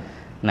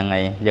ហ្នឹងហើ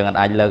យយើង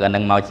អាចលើកអានឹ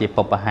ងមកជា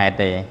ពុបហេតុ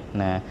ទេ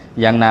ណា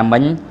យ៉ាងណាមិ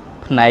ញ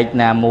ផ្នែក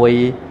ណាមួយ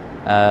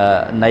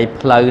នៃ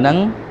ផ្លូវហ្នឹង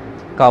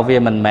ក៏វា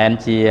មិនមែន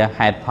ជា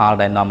ហេតុផល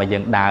ដែលនាំឲ្យយើ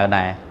ងដើរ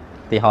ដែរ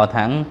ទីហោ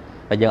ថាំង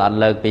បើយើងអត់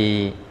លើកពី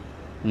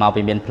មក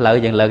ពីមានផ្លូវ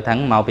យើងលើកថាំង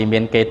មកពីមា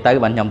នគេទៅ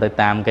បានខ្ញុំទៅ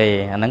តាមគេ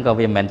អាហ្នឹងក៏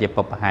វាមិនមែនជា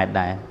ពុបហេតុ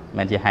ដែរមិន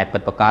មែនជាហេតុពិ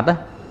តប្រាកដណា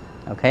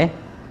អូខេ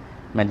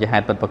មិនជាហេ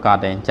តុពិតប្រាកដ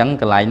ទេអញ្ចឹង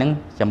កន្លែងហ្នឹង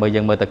ចាំមើល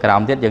យើងមើលទៅក្រោ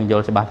មទៀតយើងយ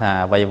ល់ច្បាស់ថា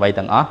អ្វីៗ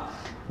ទាំងអស់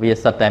វា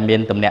សុទ្ធតែមាន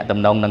ទំនាក់ទំ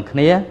នងនឹងគ្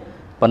នា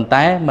ប៉ុន្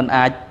តែมัน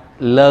អាច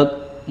លើក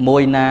មួ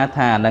យណា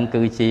ថាអាហ្នឹង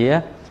គឺជា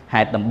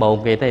ហេតុដំបូង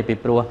គេទេពី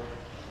ព្រោះ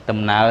ដំ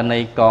ណើរនៃ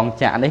កង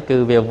ចក្រនេះគឺ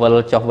វាវិល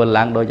ចុះវិល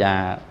ឡើងដូចអា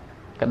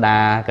ក្តា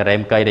រការ៉េ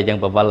មកៃដែលយើង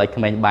បវលឲ្យ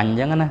ក្មេងបាញ់អញ្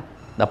ចឹងណា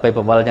ដល់ពេលប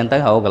វលអញ្ចឹងទៅរ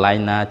កកន្លែង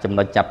ណាចំ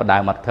ណុចចាប់ផ្ដើ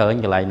មអត់ឃើញ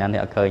កន្លែងណានេះ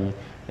អត់ឃើញ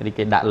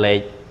គេដាក់លេខ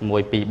1 2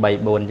 3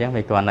 4អញ្ចឹង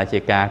វាគ្រាន់តែជា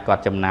ការក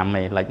ត់ចំណាំឯ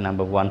ង like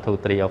number 1 2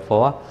 3 or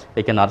 4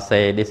 we cannot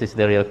say this is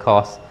the real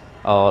cause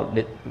or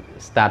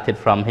started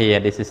from here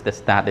this is the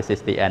start this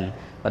is the end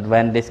but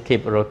when this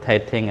keep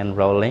rotating and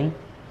rolling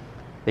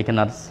we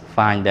cannot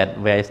find that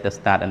where is the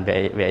start and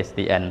where is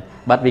the end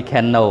but we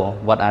can know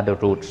what are the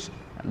roots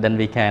then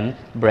we can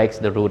break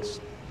the roots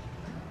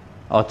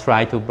or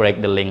try to break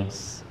the links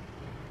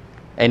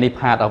any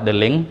part of the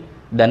link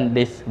then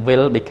this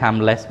will become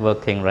less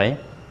working right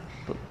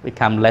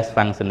become less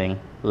functioning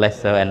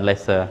lesser and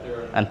lesser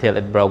until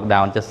it broke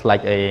down just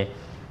like a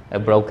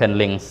broken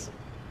links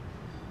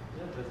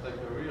just like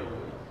a real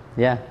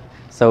one. yeah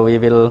so we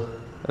will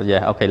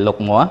okay look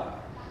more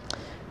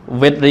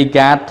with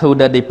regard to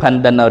the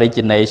dependent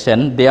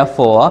origination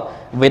therefore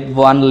with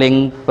one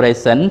link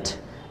present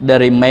the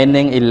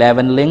remaining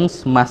 11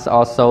 links must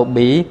also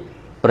be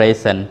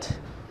present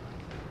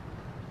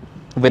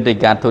with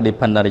regard to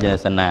dependent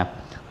origination ណា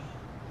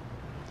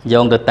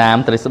យោងទៅតាម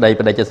ទ្រឹស្ដី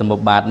បដិជ្ជសមុ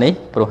ប្បាតនេះ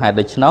ព្រោះហេតុ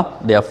ដូច្នោះ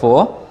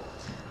therefore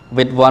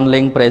with one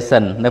link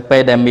present នៅពេ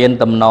លដែលមាន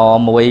តំណ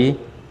មួយ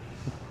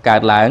កើ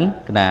តឡើង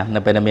ណានៅ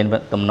ពេលដែលមាន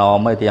តំណ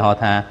មួយឧទាហរណ៍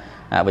ថា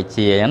អវិជ្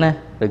ជាអញ្ចឹងណា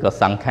ឬក៏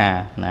សង្ខារ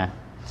ណា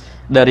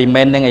the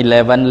remaining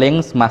 11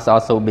 links must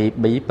also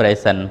be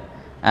present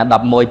អា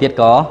11ទៀត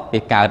ក៏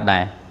វាកើតដែ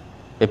រ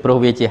ពីព្រោះ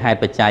វាជាហេតុ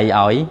បច្ច័យ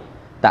ឲ្យ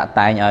តាក់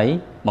តែងឲ្យ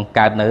បង្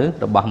កើតនៅ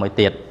របស់មួយ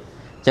ទៀត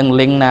អញ្ចឹង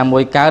link ណាមួ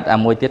យកើតអា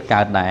មួយទៀត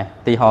កើតដែរ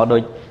ទីហោដូ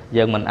ច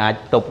យើងមិនអាច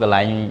ទប់កន្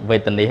លែងវេ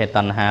ទនាហេតុត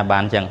ណ្ហាបា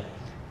នអញ្ចឹង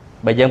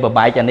បើយើងប្រ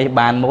បែកអានេះ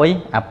បានមួយ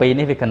អាពីរ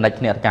នេះវា connect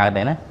គ្នាអត់កើត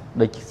ទេណា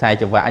ដូចខ្សែ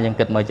ចង្វាក់យើង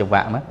គិតមើលចង្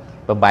វាក់មក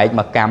ប្របែក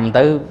មកកម្ម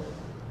ទៅ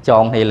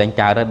chọn thì lên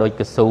cao đó đôi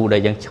cái su để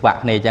dân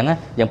chạc này chẳng á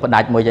dân phải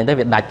đặt môi dân tới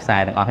việc đặt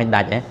xài đừng hay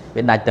đặt ấy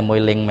việc đặt từ môi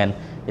linh mình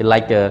thì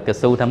like cái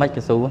su tham mấy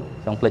cái su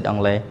trong click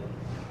on lê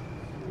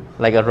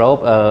like a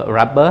rope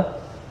rubber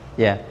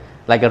yeah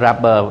like a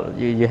rubber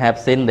you have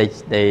seen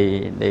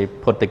they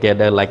put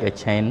together like a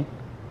chain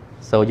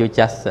so you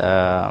just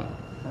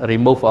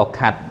remove or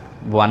cut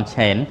one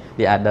chain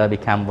the other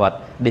become what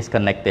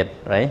disconnected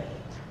right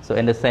so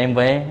in the same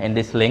way in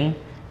this link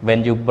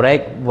when you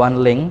break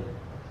one link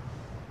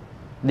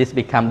this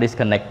become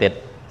disconnected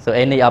so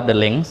any of the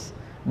links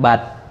but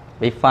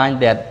we find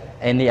that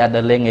any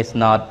other link is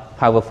not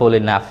powerful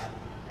enough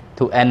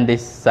to end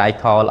this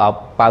cycle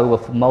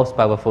of most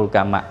powerful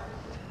karma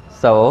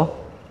so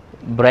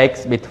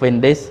breaks between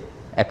this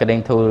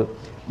according to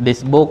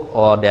this book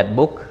or that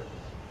book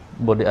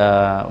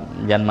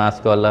Myanmar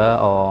scholar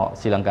or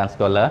Sri Lankan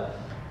scholar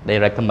they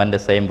recommend the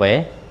same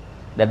way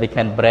that we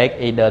can break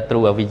either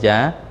through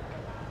avijja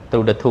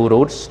through the two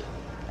roots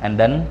and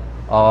then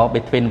or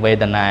between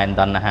Vedana and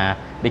Tanha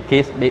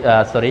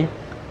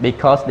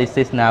because this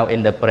is now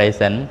in the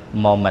present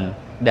moment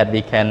that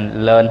we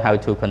can learn how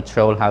to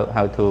control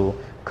how to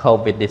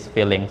cope with these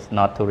feelings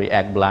not to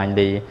react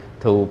blindly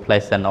to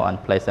pleasant or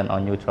unpleasant or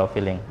neutral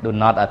feeling do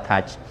not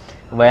attach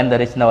when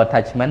there is no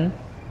attachment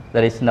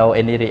there is no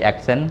any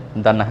reaction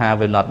Tanha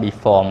will not be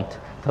formed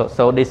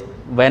so this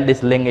when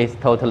this link is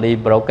totally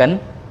broken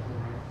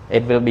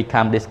it will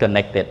become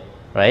disconnected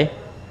right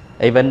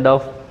even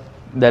though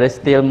there is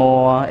still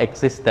more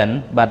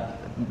existence but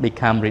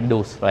become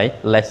reduced right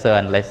lesser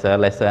and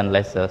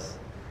lesser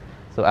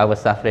so our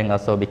suffering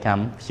also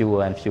become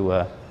fewer and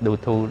fewer due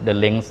to the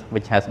links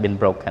which has been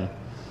broken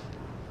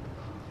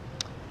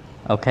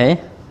okay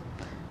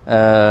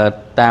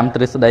តាមទ្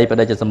រឹស្ដីប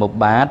ដិច្ចសមុប្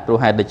បាតព្រោះ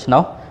ហេតុដូច្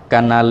នោះកា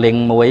លណាលិង្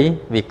គមួយ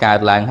វាកើត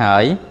ឡើងហើ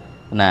យ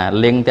ណា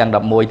លិង្គទាំង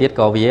11ទៀត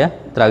ក៏វា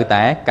ត្រូវ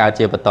តែកើត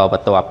ជាបន្តប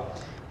ន្ទាប់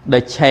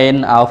the chain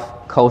of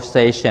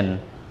causation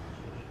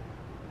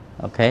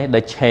okay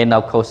the chain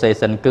of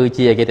causation គឺ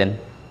ជាគេទៅ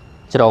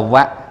ច្រ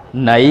វាក់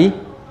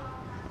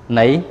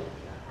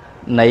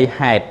នៃ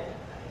ហេតុ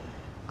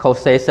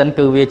causation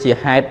គឺវាជា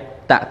ហេតុ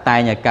តាក់តែ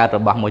ងឲ្យកើតរ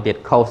បស់មួយទៀត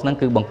cause ហ្នឹង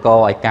គឺបង្ក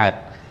ឲ្យកើត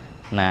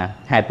ណា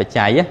ហេតុបច្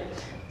ច័យ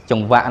ច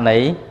ង្វាក់នៃ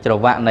ច្រ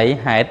វាក់នៃ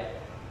ហេតុ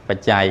ប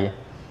ច្ច័យ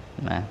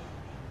ណា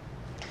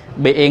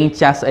being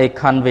just a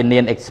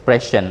convenient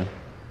expression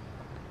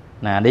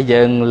ណានេះ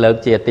យើងលើក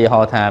ជាឧទាហ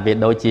រណ៍ថាវា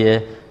ដូចជា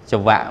ច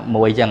ង្វាក់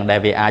មួយចឹងដែល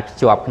វាអាចភ្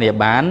ជាប់គ្នា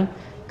បាន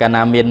កាល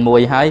ណាមានមួ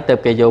យហើយទៅ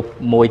គេយក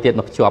មួយទៀត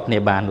មកភ្ជាប់គ្នា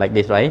បាន like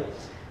this right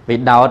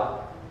without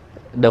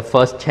the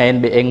first chain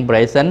being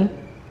present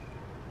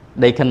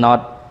they cannot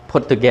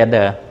put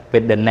together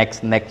with the next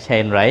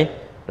chain right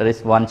there is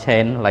one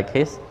chain like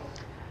this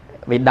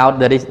without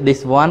there is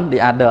this one the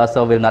other also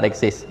will not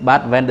exist but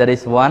when there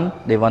is one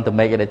they want to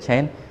make it a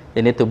chain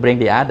they need to bring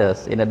the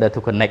others in order to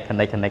connect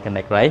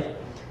right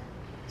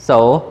so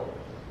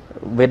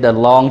with the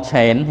long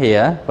chain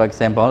here for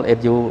example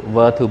if you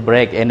were to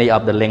break any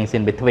of the links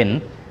in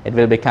between it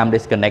will become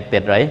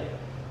disconnected right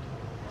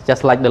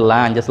just like the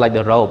line just like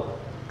the rope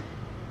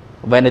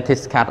when it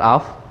is cut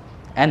off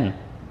and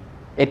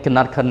it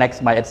cannot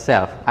connect by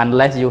itself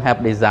unless you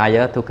have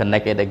desire to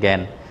connect it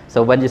again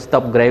so when you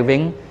stop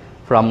craving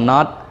from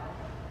not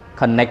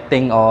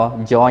connecting or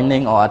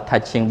joining or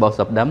attaching both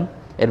of them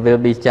it will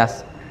be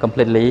just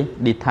completely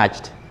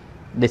detached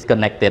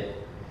disconnected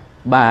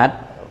but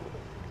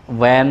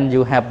when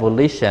you have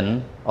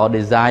volition or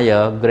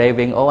desire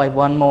craving oh I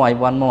want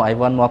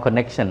more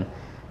connection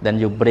then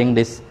you bring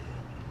this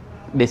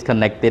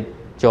disconnected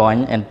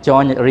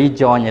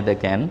rejoin it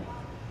again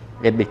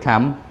it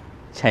become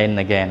chain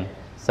again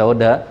so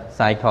the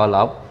cycle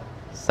of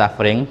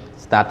suffering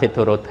started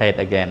to rotate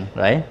again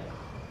right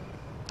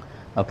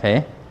okay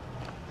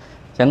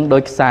ចឹងដូ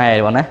ចខ្សែ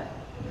បងណា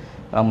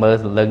បងមើល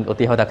លើឧ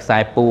ទាហរណ៍ថាខ្សែ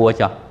ពួរ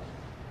ចុះ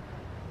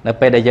នៅ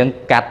ពេលដែលយើង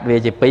កាត់វា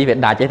ជាពីរវា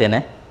ដាច់ទេ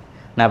ណា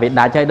ណាវា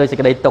ដាច់ហើយដោយសេច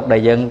ក្តីទុកដែ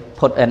លយើង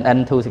put an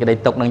end to សេចក្តី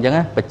ទុកនឹងអញ្ចឹង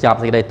បញ្ចប់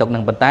សេចក្តីទុកនឹ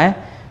ងប៉ុន្តែ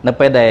នៅ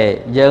ពេលដែល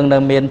យើងនៅ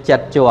មានចិ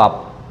ត្តជាប់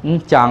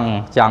ច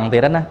ង់ទៀ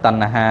តណាត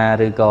ណ្ហា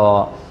ឬក៏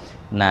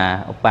ណា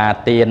ឧបា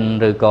ទាន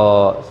ឬក៏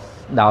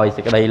ដោយ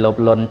សេចក្តីលោភ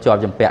លន់ជាប់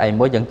ចម្ពាក់អី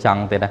មួយយើងចង់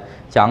ទៀតណា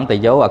ចង់ទៅ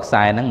យកអាខ្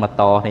សែហ្នឹងមក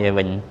តគ្នា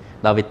វិញ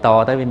ដល់វាត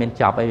ទៅវាមាន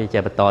ចប់ហើយវា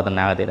ចេះបន្តដំ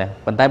ណើរទៀតដែរ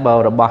ប៉ុន្តែបើ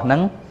របស់ហ្នឹ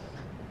ង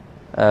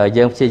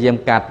យើងព្យាយាម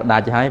កាត់ផ្ដា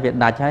ច់ហើយវា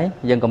ដាច់ហើយ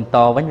យើងកុំត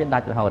វិញវាដា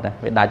ច់រហូតដែរ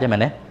វាដាច់ហើយមែ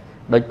នទេ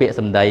ដូចពាក្យ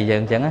សម្ដីយើ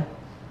ងអញ្ចឹងណា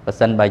បើ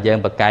សិនបើយើង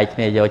ប្រកែកគ្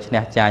នាយកឈ្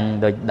នះចាញ់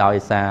ដោ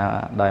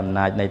យអំ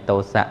ណាចនៃទោ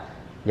សៈ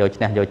យក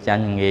ឈ្នះយកចា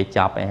ញ់ងាយច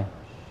ប់ឯង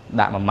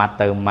ដាក់មួយម៉ាត់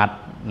ទៅម៉ាត់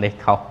នេះ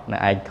ខុសនៅ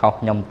ឯងខុស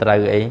ខ្ញុំត្រូ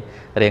វអី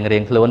រៀ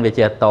ងខ្លួនវា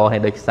ជាតនេះ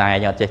ដូចខ្សែ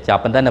យើងអត់ចេះច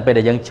ប់ប៉ុន្តែនៅពេល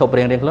ដែលយើងឈប់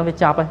រៀងខ្លួនវា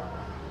ចប់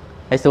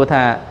ហើយសួរ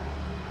ថា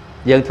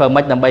យើងធ្វើ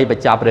ម៉េចដើម្បីប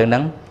ញ្ចប់រឿងហ្នឹ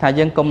ងថា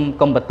យើង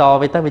កុំបន្ត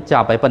វាទៅវាច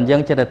ប់ហើយប៉ុន្តែយើ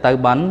ងចិត្តទៅ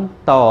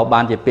បា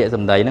នជាពាក្យស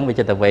ម្ដីហ្នឹងវា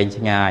ចិត្តទៅវែង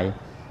ឆ្ងាយ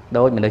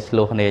ដូចមនុស្សឆ្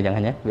លោះគ្នាអញ្ចឹង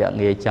ហ្នឹងវាអត់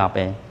ងាយចប់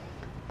ទេ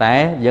តែ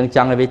យើងច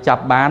ង់ឲ្យវាច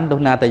ប់បានទោះ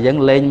ណាតែយើង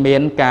លែងមា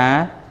នការ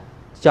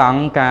ចង់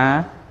ការ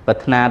ប្រា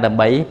ថ្នាដើម្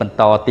បីបន្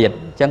តទៀត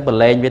អញ្ចឹងប្រ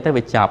ឡែងវាទៅ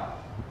វាចប់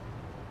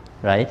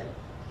right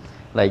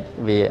like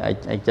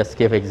I just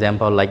give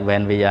example like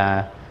when we are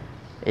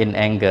in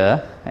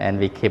anger and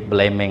we keep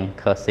blaming,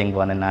 cursing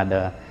one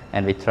another,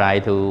 and we try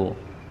to,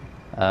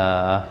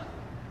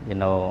 you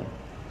know,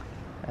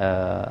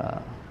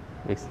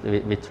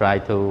 we try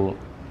to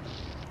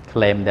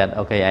claim that,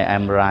 okay, I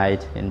am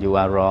right and you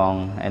are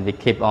wrong, and we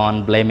keep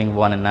on blaming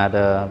one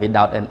another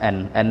without an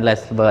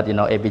endless word, you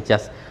know, if we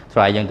just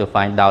trying to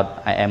find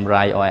out I am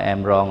right or I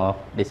am wrong or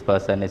this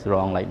person is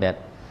wrong, like that,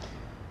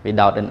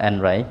 without an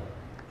end, right?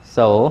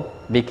 So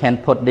we can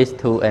put this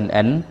to an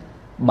end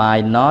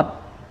by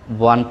not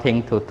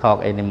wanting to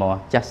talk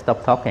anymore. Just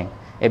stop talking.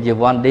 If you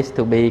want this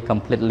to be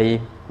completely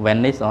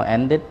vanished or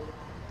ended,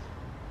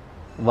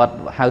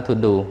 how to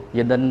do?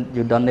 You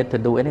don't need to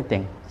do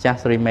anything.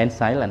 Just remain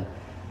silent.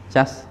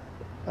 Just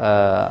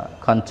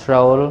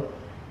control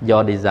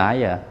your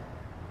desire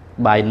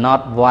by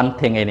not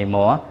wanting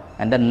anymore,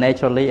 and then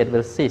naturally it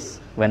will cease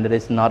when there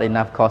is not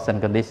enough cause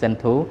and condition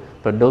to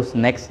produce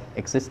next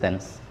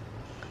existence.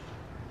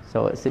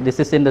 So this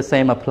is in the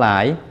same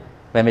apply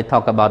when we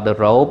talk about the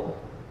rope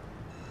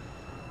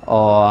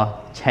or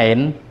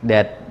chain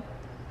that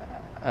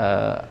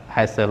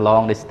has a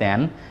long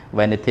distance.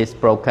 When it is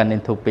broken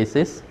into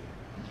pieces,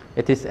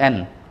 it is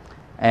end.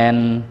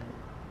 And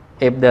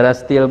if there are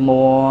still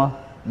more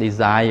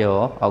desire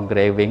or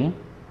craving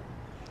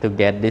to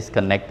get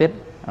disconnected,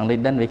 only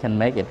then we can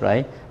make it,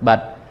 right?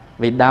 But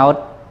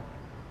without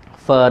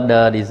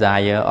further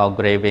desire or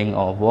craving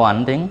or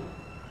wanting,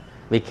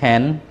 we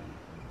can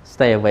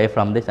stay away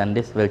from this, and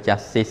this will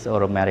just cease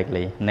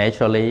automatically,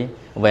 naturally,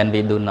 when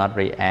we do not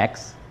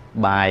react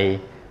by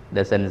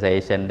the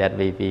sensation that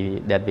we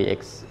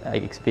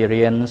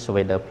experience,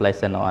 whether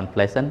pleasant or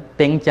unpleasant.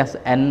 Things just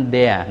end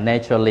there.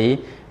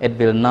 Naturally, it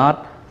will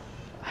not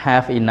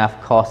have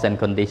enough cause and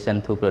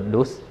condition to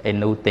produce a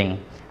new thing,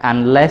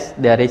 unless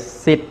there is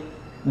seed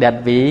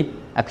that we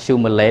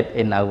accumulate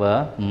in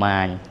our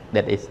mind,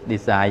 that is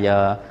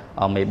desire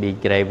or maybe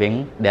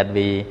craving that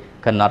we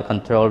cannot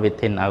control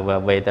within our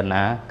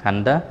Vedana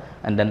Khanda,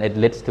 and then it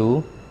leads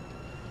to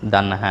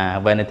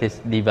Dhanha. When it is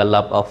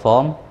developed or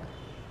formed,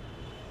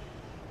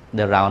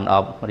 the round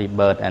of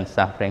rebirth and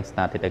suffering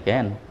started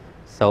again.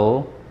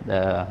 So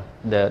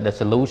the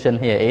solution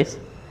here is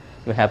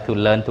you have to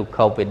learn to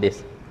cope with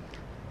this.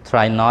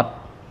 Try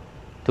not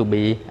to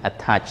be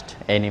attached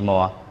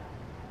anymore,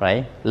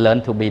 right?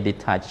 Learn to be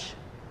detached.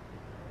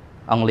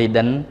 Only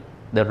then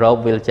the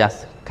rope will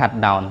just cut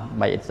down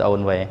by its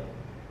own way.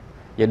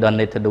 You don't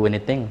need to do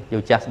anything.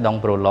 You just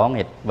don't prolong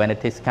it. When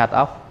it is cut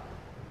off,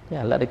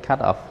 yeah, let it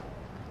cut off.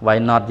 Why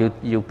not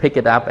you pick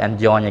it up and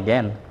join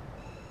again?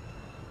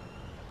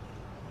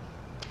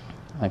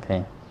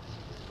 Okay.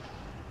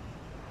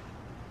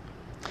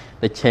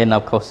 The chain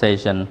of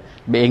causation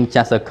being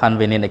just a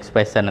convenient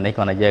expression, and this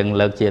còn là dân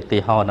លើកជាឧទា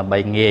ហរណ៍ដើម្បី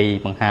ងាយ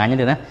បង្ហាញ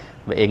ទេណា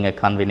being a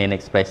convenient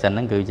expression ហ្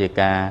នឹងគឺជា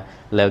ការ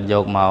លើកយ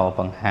កមក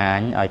បង្ហាញ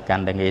ឲ្យកា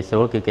ន់តែងាយស្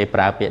រួល គឺគេប្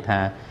រើពាក្យថា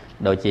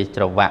ដូចជា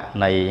ច្រវាក់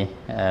នៃ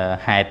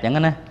ហេតុអញ្ចឹ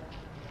ងណា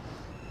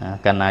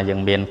កាលណាយើង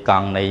មានក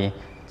ង់នៃ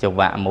ច្រ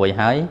វាក់មួយ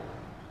ហើយ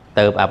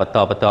ទៅអាបន្ត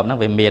ហ្នឹង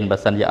វាមានបើ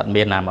សិនជាអត់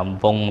មានណាបំ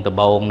វងដ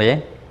បងទេ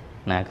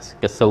ណា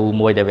កស៊ូ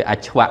មួយដែលវាអាច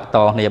ឆ្វាក់ត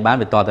គ្នាបាន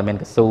វាតតែមាន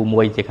កស៊ូ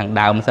មួយជាខាង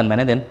ដើមសិនមែ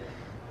នទេ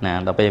ណា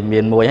ដល់ពេលមា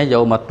នមួយហើយយ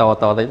កមកត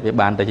ទៅវា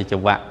បានទៅជាច្រ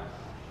វាក់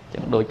អញ្ចឹ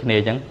ងដូចគ្នា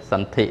អញ្ចឹងស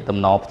ន្ធិតំ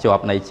ណភ្ជា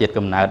ប់នៃជាតិ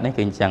កំណើតនេះ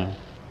គឺអញ្ចឹង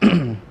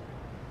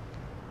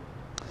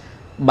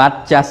But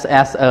just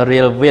as a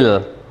real will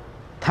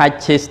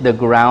touches the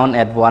ground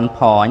at one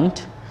point,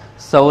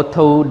 so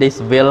too this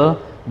will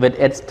with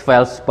its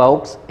 12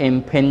 spokes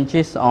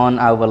impinges on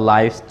our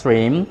life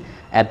stream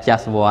at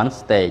just one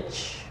stage.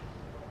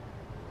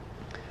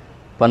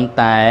 ប៉ុន្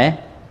តែ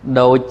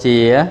ដូច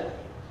ជា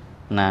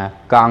ណា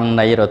កង់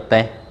នៃរ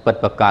ទេះពិត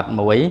ប្រាកដ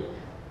មួយ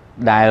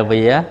ដែល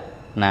វា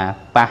ណា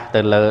ប៉ះ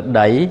ទៅលើ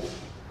ដី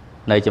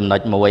នៅចំណុច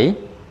មួយ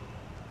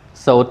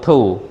so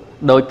too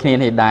ដូចគ្នា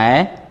នេះដែរ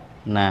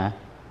ណា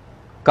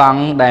ក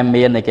ង់ដែល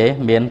មានអីគេ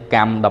មានក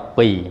ម្ម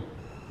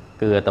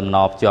12គឺតំណ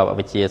ភ្ជាប់អ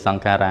វិជ្ជាស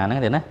ង្ខារាហ្នឹង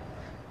ទេណារ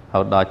ហូ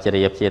តដល់ជ្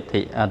រាបជាធិ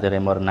អន្តរិ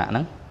មរណៈហ្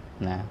នឹង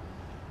ណា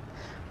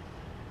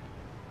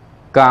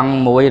កង់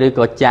មួយឬ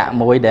ក៏ចក្រ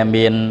មួយដែល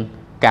មាន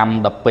កម្ម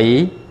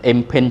12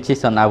 impinges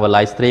on our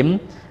live stream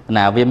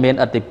ណាវាមាន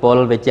ឥទ្ធិពល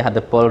វាជះឥទ្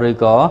ធិពលឬ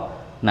ក៏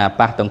ណា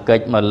ប៉ះទង្គិច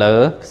មកលើ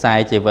ខ្សែ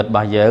ជីវិតរប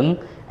ស់យើង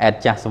at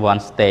just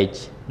one stage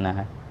ណា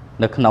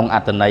នៅក្នុងអ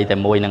ត្តន័យតែ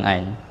មួយនឹងឯ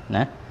ង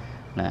ណា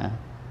ណា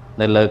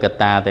នៅលើកត្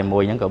តាតែមួ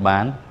យហ្នឹងក៏បា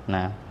ន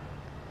ណា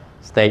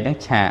stage ហ្នឹង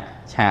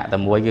ឆាកតែ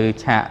មួយគឺ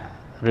ឆាក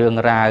រឿង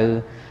រ៉ាវ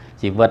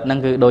ជីវិតហ្នឹង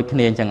គឺដូចគ្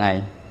នាអញ្ចឹងឯង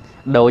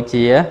ដូច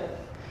ជា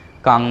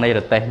កង់នៃរ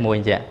ទេះមួយ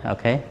អញ្ចឹងអូ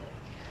ខេ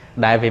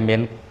ដែលវាមាន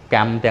ក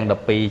ម្មទាំង12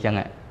អញ្ចឹង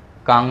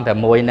កង់តែ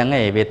មួយហ្នឹង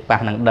ឯងវាប៉ះ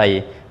នឹងដី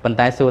ប៉ុន្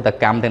តែសួរតែ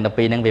កម្មទាំង12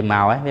ហ្នឹងវាម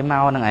ក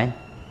ហ្នឹងឯង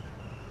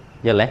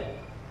យល់ទេ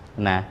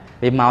ណា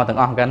វាមកទាំង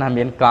អស់កាលណា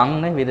មានកង់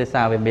នេះវាដោយ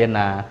សារវាមាន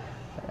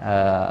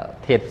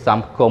ធាតុផ្សំ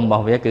គុំរប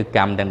ស់វាគឺក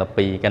ម្មទាំង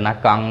12កាលណា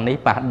កង់នេះ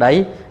ប៉ះដី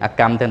អា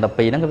កម្មទាំង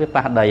12ហ្នឹងគឺវា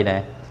ប៉ះដីដែ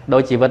រដូ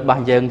ចជីវិតរប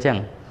ស់យើងអញ្ចឹង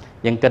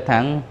យើងគិតថា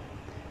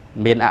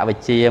មានអវិ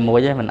ជ្ជាមួយ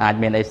ទេมันអាច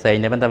មានអីផ្សេង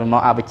ទេប៉ុន្តែម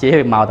កអវិជ្ជា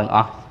វាមកទាំងអ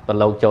ស់ប្រ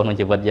ឡូកចូលក្នុង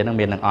ជីវិតយើងហ្នឹង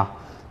មានទាំងអស់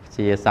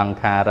ជាសង្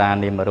ខារា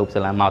នាមរូបសា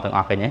លាមកទាំងអ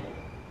ស់ឃើញទេ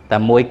តែ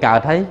មួយកើត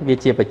ហើយវា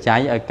ជាបច្ច័យ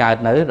ឲ្យកើត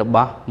នៅរប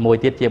ស់មួយ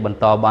ទៀតជាបន្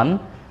តបន្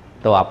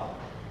ទាប់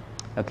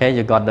Okay,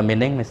 you got the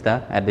meaning,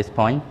 Mister, at this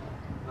point?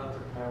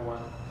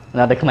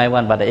 Not the Khmer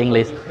one, but the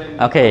English.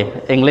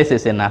 Okay, English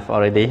is enough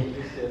already.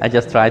 I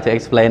just try to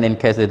explain in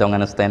case you don't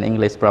understand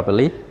English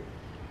properly.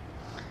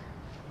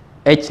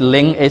 Each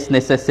link is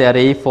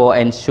necessary for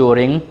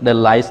ensuring the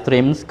live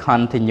stream's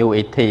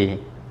continuity.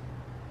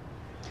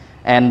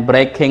 And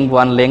breaking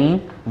one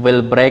link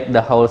will break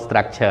the whole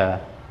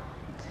structure.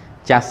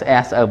 Just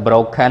as a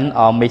broken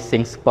or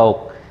missing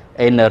spoke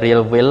in a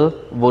real will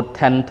would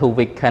tend to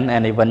weaken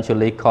and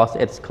eventually cause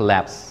its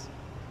collapse.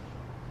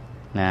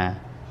 Now,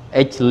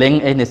 each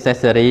link is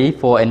necessary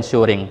for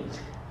ensuring.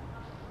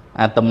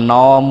 តំណ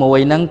មួយ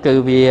ហ្នឹងគឺ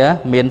វា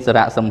មានសា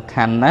រៈសំ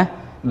ខាន់ណាស់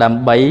ដើ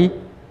ម្បី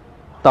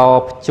ត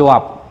ភ្ជា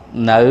ប់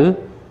នៅ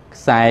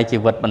ខ្សែជី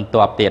វិតបន្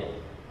ទាប់ទៀត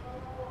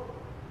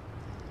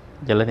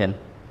យល់ទេណា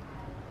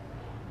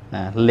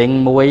link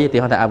មួយឧទា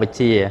ហរណ៍ថាអវិជ្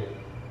ជា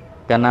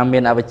កាលណាមា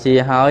នអវិជ្ជា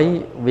ហើយ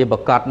វាប្រ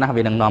កបណាស់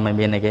វានឹងនាំឲ្យ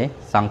មានអីគេ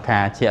សង្ខា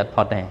រជាអត់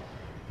ផុតទេ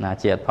ណា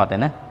ជាអត់ផុតទេ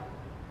ណា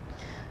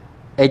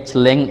each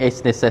link is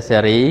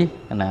necessary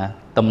ណា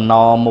តំណ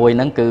មួយ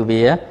ហ្នឹងគឺ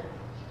វា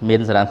មាន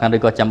សារៈសំខាន់ឬ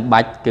ក៏ចាំបា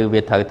ច់គឺ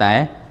វាត្រូវតែ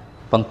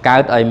បង្កើ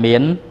តឲ្យមា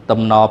ន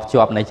តំណភ្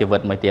ជាប់នៃជីវិ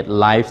តមួយទៀត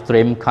live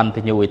stream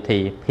continuity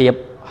ភាព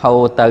ហូរ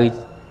ទៅ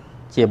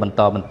ជាបន្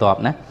តបន្ទាប់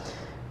ណា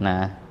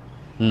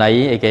នៃ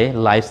អីគេ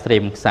live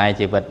stream ខ្សែ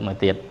ជីវិតមួយ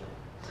ទៀត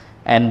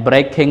and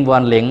breaking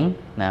one link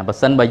ណាបើ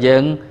សិនបើយើ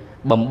ង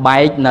បំបែ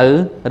កនៅ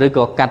ឬ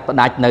ក៏កាត់ផ្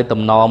ដាច់នៅ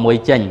តំណមួយ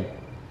ចេញ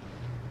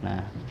ណា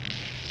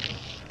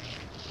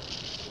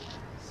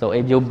so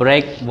if you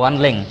break one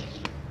link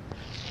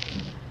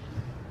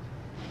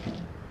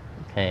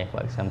okay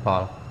for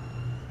example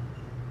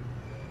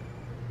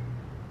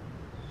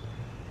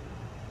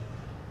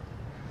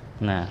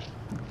ណា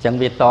អញ្ចឹង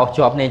វាត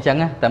ជាប់នេះអញ្ចឹង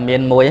តែមា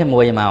នមួយមក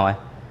ហើយ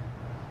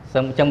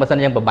អញ្ចឹងបើសិន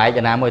យើងបបែក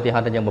ឯណាមួយទី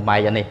ហោះតែយើងបបែក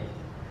អានេះ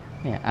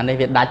អានេះ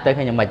វាដាច់ទៅ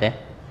ឃើញយ៉ាងម៉េចទេ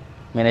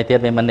មានអីទៀត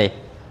វាមិននេះ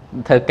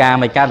ធ្វើការ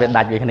មិនកើតវា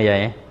ដាច់វាគ្នាហើ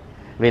យ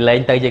វាលែង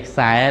ទៅជាខ្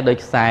សែដូច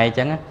ខ្សែអញ្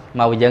ចឹង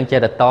មកយើងចេះ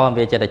តែត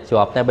វាចេះតែ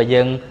ជាប់តែបើ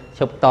យើងឈ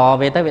ប់ត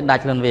វាទៅវាដា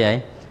ច់ខ្លួនវាហើយ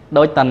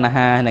ដូចតណ្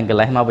ហានិងកិ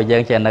លេសមកបើយើ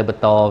ងចេះនៅប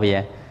ន្តវា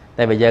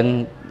តែបើយើង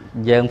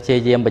ព្យា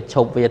យាមបញ្ឈ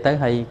ប់វាទៅ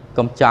ហើយ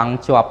កុំចង់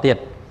ជាប់ទៀត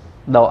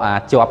ដក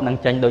ជាប់នឹង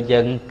ចេញដូចយើ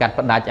ងកាត់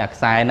ផ្ដាច់អាខ្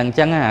សែនឹងអញ្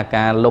ចឹងអា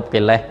ការលុប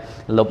កិលេស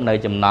លុបនៅ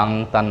ចំណង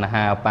តណ្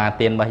ហាឧបា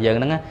ទានរបស់យើង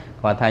ហ្នឹង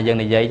គាត់ថាយើង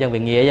និយាយអញ្ចឹង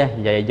វាងាយ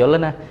និយាយយ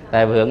ល់ណាតែ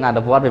រឿងអ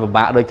នុវត្តវាពិ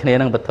បាកដូចគ្នា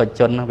នឹងបទ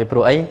ជនវាព្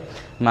រោះអី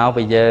មក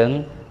ពីយើង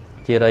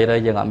ជារឿយ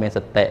ៗយើងអត់មានស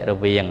តិរ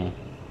វាង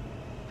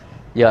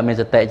យើងអត់មាន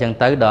សតិអញ្ចឹង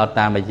ទៅដល់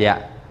តាមរយៈ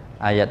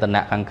អាយត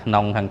នៈខាងក្នុ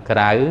ងខាងក្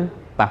រៅ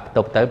ប៉ះផ្ទ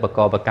ប់ទៅបក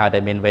បកើតឲ្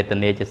យមានវេទ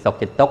នាជាសុខ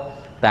ជាទុក្ខ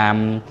តាម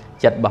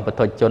ចិត្តរបស់ប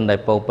ទជនដែល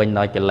ពោពេញ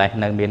ដោយកិលេស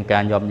នៅមានកា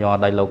រញាប់ញ័រ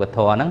ដោយលោកធ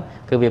ម៌ហ្នឹង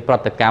គឺវាប្រ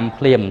តិកម្ម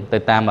ភ្លាមទៅ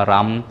តាមអារ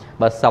ម្មណ៍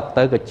បើសុខ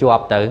ទៅក៏ជា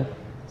ប់ទៅ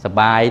ស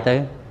បាយទៅ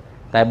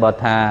តែបើ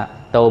ថា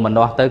តោម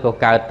នោះទៅក៏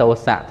កើតតោ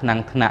សៈថ្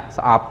នាក់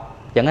ស្អប់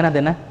អញ្ចឹងណា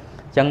ទេណា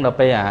អញ្ចឹងដល់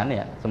ពេលអា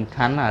នេះសំ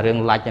ខាន់អារឿង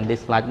like and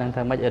dislike ហ្នឹងធ្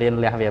វើម៉េចរៀន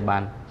លះវាបា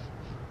ន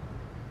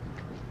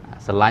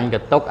ស្រឡាញ់ក៏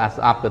ទុកអា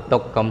ស្អប់ក៏ទុ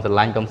កកុំស្រ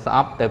ឡាញ់កុំស្អ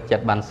ប់ទៅចិ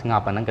ត្តបានស្ង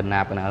ប់អាហ្នឹងកណា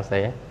បកណា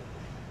សេ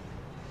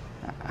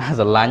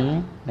ស្រឡាញ់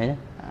នេះ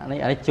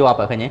ជាប់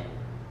ឃើញទេ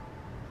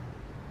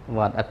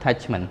what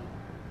attachment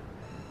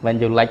when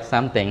you like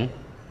something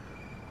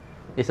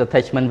this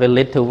attachment will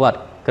lead to what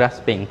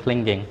grasping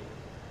clinging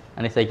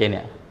អានេះស្អីគេ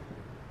នេះ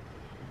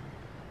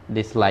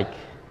dislike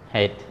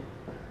hate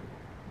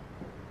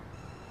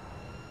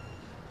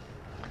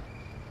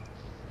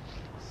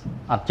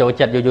អត់ចូល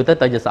ចិត្តយូរ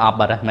ទៅជាស្អប់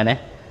បាត់ហ្នឹងមែនទេ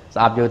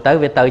ស្អប់យូរទៅ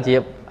វាទៅជា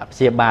ព្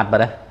យាបាទបា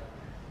ត់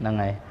ហ្នឹង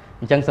ហើយ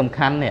អញ្ចឹងសំ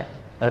ខាន់នេះ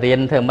រៀន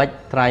ធ្វើម៉េច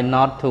try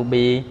not to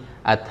be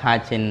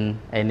attached in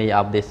any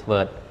of this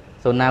word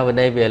so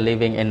nowadays we are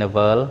living in a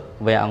world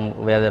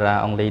where there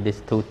are only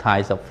these two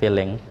types of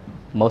feeling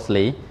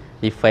mostly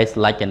we face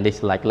like and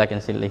dislike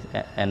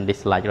and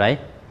dislike right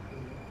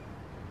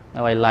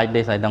oh I like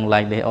this I don't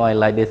like this oh I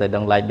like this I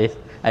don't like this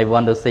I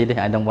want to see this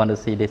I don't want to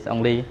see this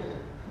only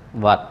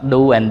what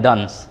do and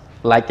don'ts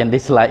like and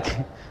dislike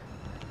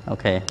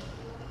okay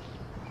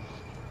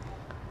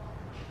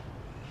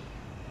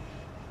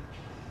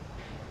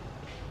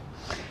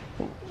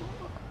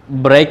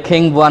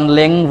breaking one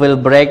link will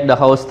break the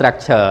whole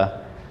structure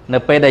នៅ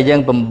ពេលដែលយើ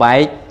ងបំបែ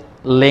ក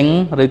link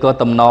ឬក៏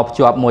តំណភ្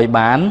ជាប់មួយ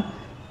បាន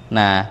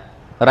ណា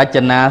រច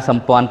នាស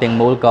ម្ព័ន្ធទាំង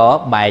មូលក៏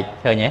បែក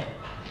ឃើញទេ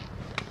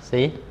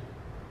see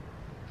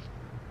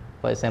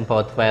for example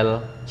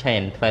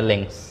 12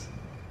 links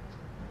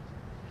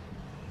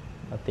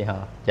ឧទាហ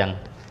រណ៍ចឹង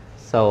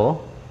so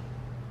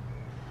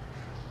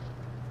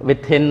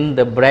within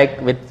the break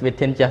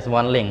within just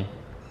one link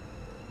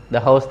the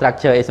whole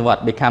structure is what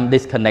become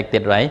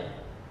disconnected right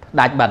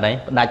ដាច់បាត់ហើយ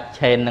ផ្ដាច់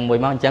chain នឹងមួយ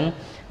មកអញ្ចឹង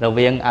រ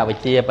វាងអវិ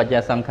ជ្ជាបច្ចៈ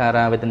សង្ខា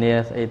រាវេទនា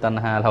ស្អីត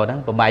ណ្ហារហូតហ្នឹង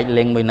ប្របែក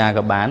link មួយណា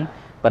ក៏បាន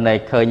ប៉ុន្តែ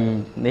ឃើញ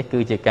នេះគឺ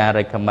ជាការ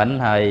recommend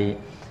ហើយ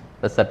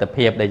ប្រសិទ្ធ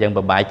ភាពដែលយើង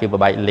ប្របែកគឺប្រ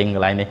បែក link ក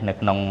ន្លែងនេះនៅ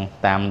ក្នុង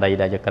តាមដី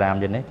ដែលជាក្រាម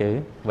យើងនេះគឺ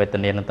វេទ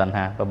នានិងតណ្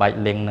ហាប្របែក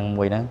link នឹង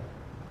មួយហ្នឹង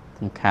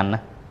សំខាន់ណា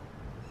ស់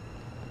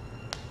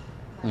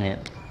នេះ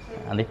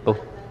អានេះពុះ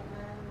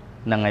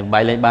năng ngày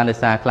bay lên ban để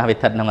xa class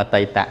thật năng ở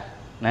tây tạ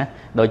nè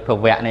đôi phổ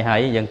vẹn này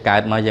hay dân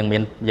cài mà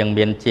dân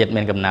miền triệt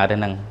miền cầm nào đây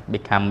năng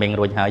becoming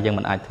rồi hay dân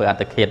mình ai thôi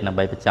attacate là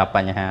bay phải chọc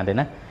bài nhà đấy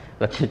nè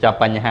rồi chọc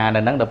bài nhà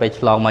này năng được phải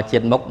long mà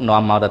triệt mốc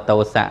nòm màu là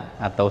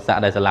tàu xạ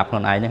để sập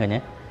con ai nhé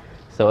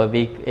so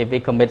if we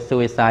commit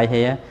suicide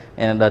here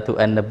in order to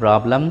end the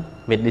problem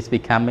with this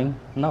becoming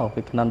no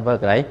we cannot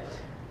work right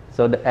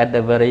so at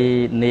the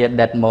very near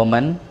that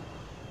moment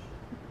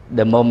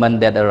the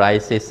moment that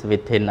arises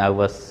within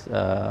our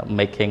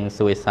making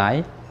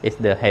suicide is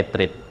the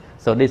hatred.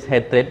 So this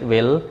hatred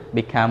will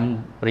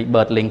become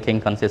rebirth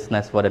linking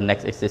consciousness for the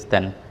next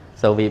existence.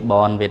 So we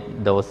born with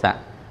dosa.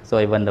 So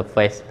even the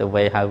face, the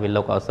way how we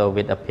look also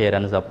with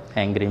appearance of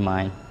angry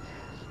mind.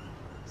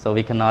 So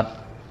we cannot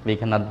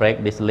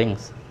break these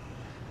links.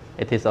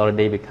 It is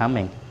already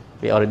becoming.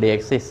 We already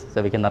exist.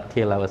 So we cannot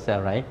kill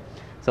ourselves, right?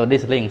 So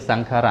this link,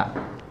 sankhara,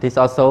 this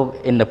also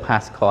in the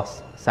past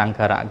cause.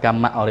 Sankhara,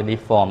 gamma already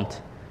formed,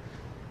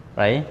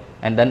 right?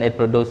 And then it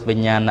produced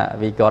vijnana.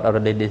 We got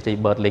already this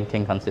rebirth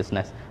linking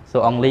consciousness.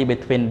 So only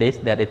between this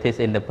that it is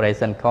in the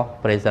present cause,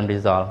 present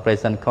result,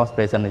 present cause,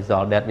 present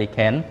result that we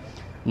can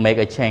make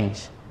a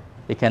change.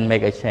 We can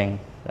make a change,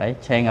 right?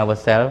 Change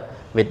ourselves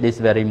with this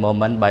very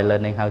moment by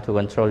learning how to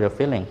control your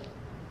feeling.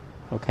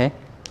 Okay?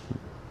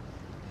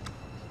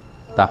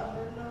 Stop.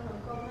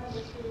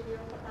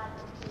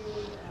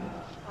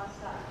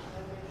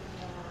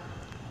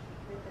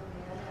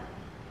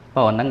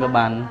 Oh, nang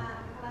ban.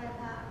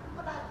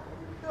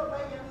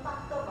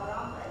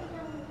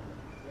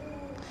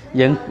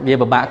 Dân vì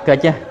bà bạc cơ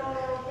chứ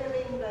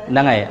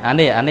năng này anh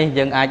ấy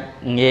dân ai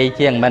nghe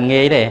chiêng mình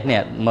nghe đấy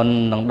nè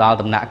mình đo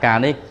tầm nạ ca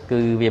đấy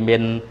cứ vì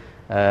bên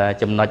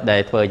chùm nói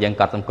để thôi dân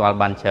cọt tầm cọt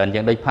bàn chờn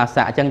dân đôi pha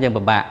xạ chân dân bà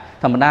bạc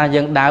thầm đa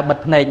dân đá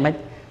bật này mấy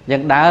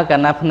dân đá cả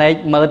na này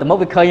mơ từ mốc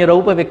việc khơi như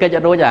rú với việc cây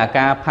rồi giả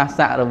ca pha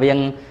xạ rồi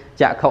viên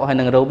chạ khổ hay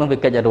nâng rú nó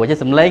việc cây rồi chứ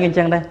sầm lấy cái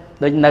chân đây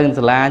đôi nâng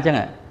sờ la chứ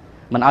ạ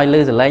mình oi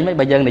lư sờ lấy mấy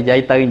bây giờ này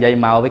dây từ dây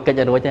màu với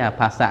cây rồi chứ à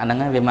pha xạ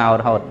nâng vì màu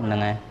hột nâng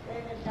này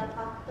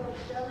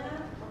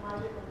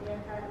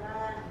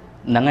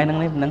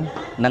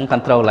nâng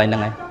control lại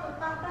nâng này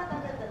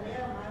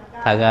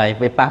thằng ơi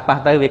vì pa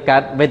tới việc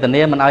cát về tình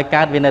yêu mình nói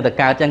cát vì nơi từ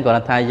cát chân còn là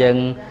thay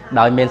dân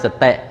đòi miền sạch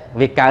tệ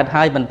việc cát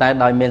hai bên tay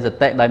đòi miền sạch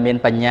tệ đòi miền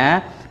bành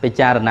nhá bị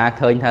cha là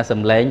khơi tha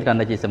sầm lén còn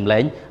là chỉ sầm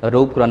lén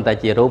rúp còn tại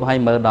chỉ rúp hay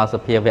mơ đo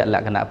sập phía vẹn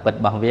lại cái nạp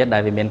bật bảo viết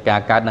đại vì miền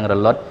cát năng rồi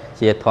lót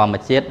chia thò mà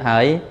chết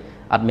hay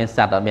ở miền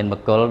sạt ở miền bậc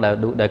cố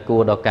đời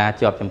cua đò ca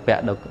chọp chấm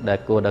pẹ đời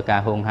cua đò ca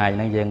hung hai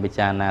năng dân bị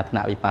cha na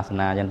thna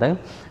vipassana dân tới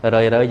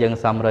rồi dân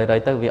xong rồi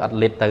tới vì ở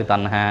liệt từ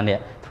tần hà nè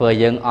phơi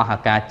dân ở hà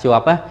ca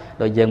chọp á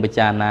rồi dân bị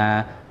cha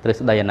na từ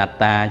đây là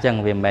nata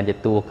chẳng vì mình chỉ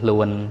tu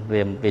luôn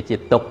vì chỉ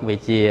tục vì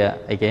chỉ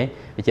ấy cái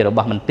vì chỉ đồ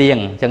bạc mình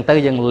tiền chẳng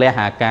tới dân le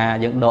hà ca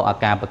dân độ hà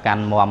ca bậc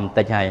can mòm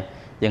tây hay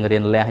dân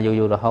riêng le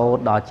du rồi hốt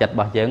đo chặt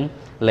bạc dân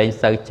lên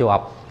sơ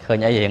chọp khơi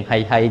nhảy hiện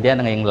hay đấy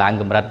nó hiện lạng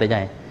cầm rạch tây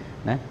hay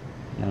đấy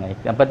này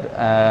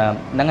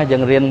năng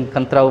dân riêng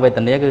control về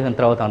tình yêu cứ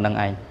control thằng năng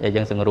ảnh để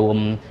dân sừng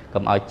rùm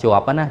cầm ở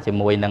chọp á chỉ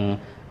mùi năng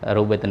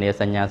rùm về tình yêu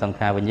sanh nhà song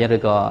khai với nhớ rồi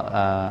có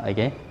ấy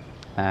cái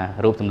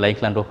rùm tụm lấy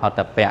lên rùm họ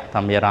tập vẽ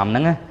thầm mì rầm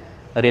năng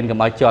riêng cầm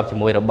ở chọp chỉ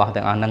mùi rồi bỏ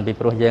thằng năng bị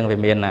pro dân về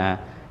miền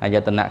giờ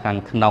tình nặng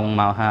càng nông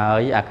màu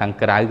hơi càng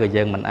cái của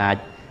dân mình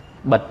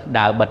bật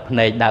đào bật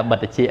này đào bật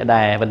chia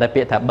đài vấn đề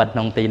biết thà bật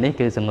nông tí này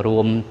cứ sừng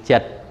rùm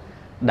chật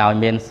đào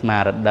miền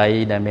mà ở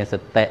đây đào miền sạch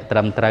tệ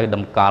trầm trâu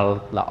đầm cò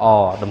là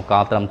đầm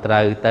cò trầm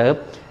trâu tớp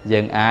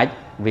dân ái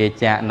về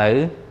cha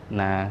nữ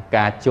là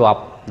ca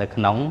chọp được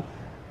nóng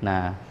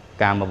là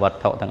ca mà vật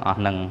thọ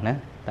thằng nằng nè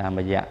ta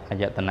mà dạ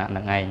tận nạn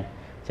nằng ngày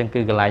chân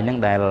cứ cái lại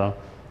những đài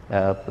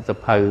sập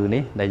hừ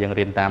ní đại dân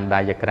riêng tam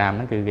đại giặc ram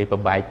nó cứ cái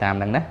bài tam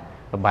nằng nè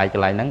bài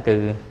cái lại nó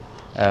cứ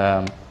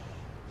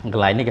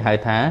cái lại ní cái hơi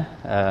thá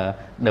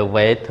the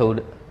way to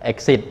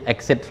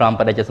exit from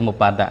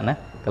Paticcasamuppāda nè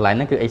cái lại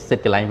nó cứ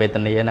exit cái lại về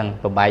tình yêu năng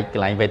và bài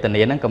cái lại về tình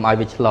yêu nó còn ai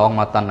bị long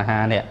mà tần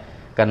ha nè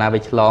cái nào bị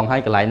long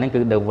hay cái lại nó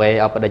cứ the way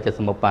of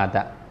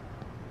Paticcasamuppāda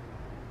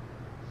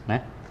nè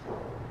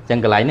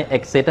chân cái lại nó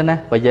exit đó nè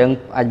bây giờ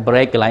anh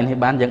break cái lại hay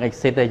bán dân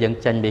exit đây dân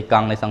tranh bị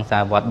con này sang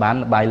xa vọt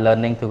bán by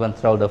learning to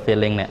control the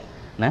feeling nè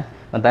nè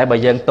còn tại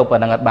bây giờ tục ở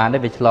đằng bán đấy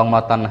bị long mà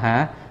tần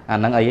ha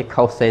năng ấy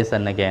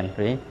causation again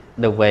right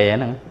the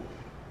way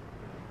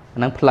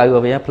năng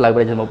flow với flow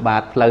bây giờ một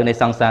bát flow này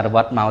sang xa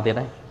vọt màu thế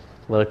đấy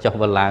vừa chọc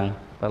vừa làng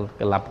cái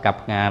lập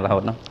cặp ngà là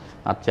hột nó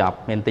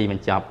chọc men ti mình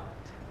chọc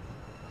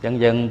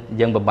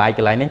dân bài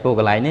cái lại này cô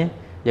cái lại này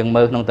dân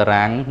mơ nông tờ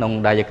rạng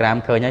nông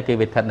diagram khơi nhé kia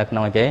việc thật được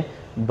nói cái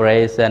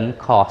present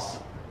cause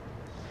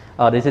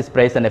this is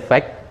present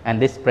effect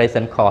and this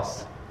present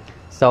cause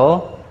so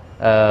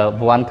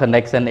one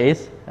connection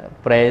is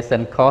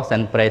present cause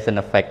and present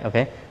effect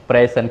okay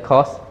present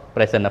cause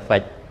present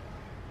effect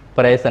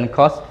present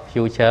cause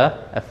future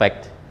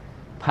effect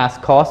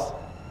past cause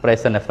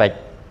present effect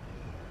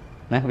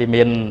vì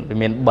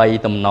miền bay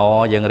tầm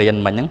nọ dân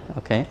riêng mình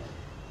ok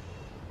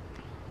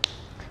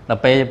là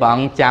pe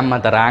bọn chăm mà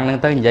tờ rang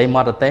tới vậy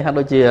mà tế hết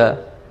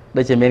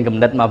đôi chia miền cầm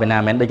đất mà Việt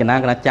Nam mình đây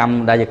cái nó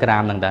chăm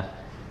diagram nè ta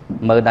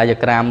mơ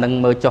diagram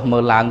nâng mơ cho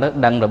mơ lang đó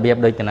đăng rồi biết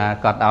đôi cái nào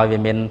còn ao về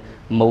miền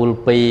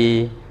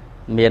multi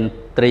miền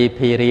 3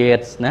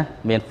 periods nè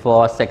miền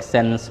 4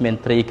 sections miền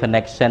 3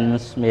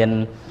 connections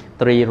miền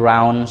 3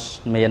 rounds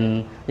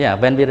miền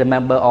yeah when we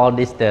remember all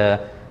these the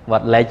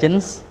what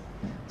legends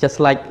just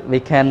like we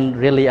can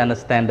really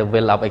understand the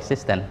will of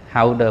existence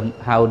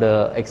how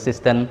the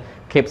existence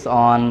keeps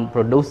on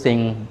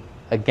producing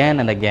again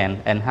and again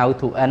and how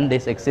to end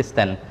this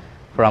existence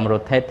from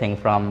rotating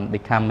from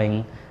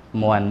becoming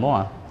more and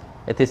more.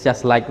 It is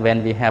just like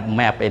when we have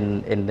map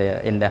in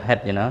the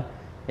head, you know,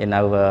 in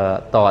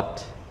our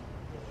thought.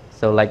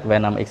 So like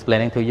when I'm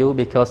explaining to you,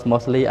 because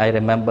mostly I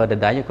remember the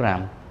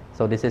diagram.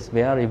 So this is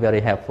very, very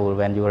helpful.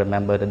 When you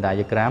remember the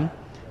diagram,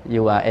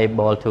 you are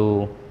able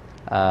to,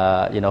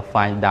 you know,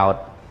 find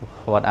out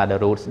what are the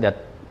roots that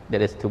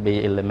is to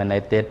be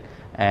eliminated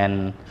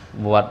and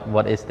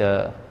what is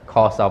the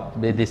cause of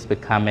this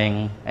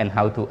becoming and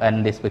how to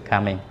end this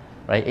becoming,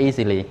 right?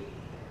 Easily.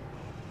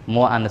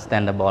 More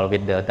understandable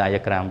with the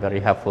diagram, very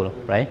helpful,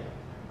 right?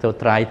 So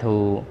try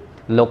to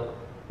look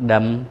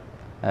them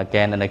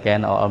again and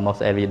again or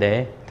almost every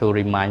day to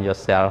remind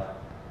yourself,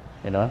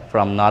 you know,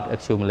 from not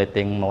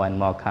accumulating more and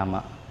more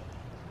karma.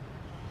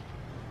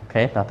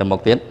 Okay, Dr.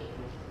 Moktit.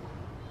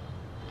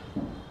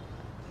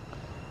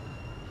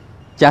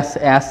 Just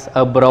as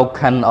a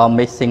broken or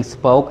missing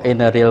spoke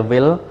in a real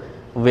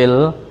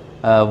will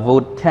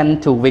would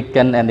tend to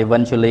weaken and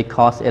eventually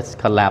cause its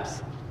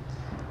collapse.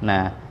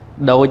 Nah,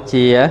 ដូច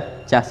ជា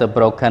just a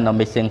broken or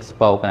missing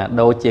spoke ណា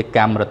ដូចជាក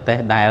ម្មរទេះ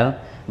ដែល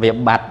វា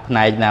បាត់ផ្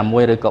នែកណាមួ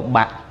យឬក៏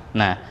បាក់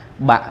ណា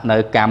បាក់នៅ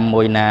កម្ម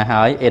មួយណា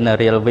ហើយ in a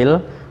real will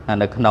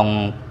នៅក្នុង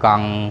ក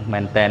ង់មែ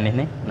នតែននេះ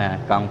ណា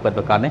កង់ពិត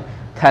ប្រាកដនេះ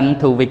tend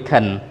to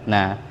weaken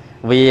ណា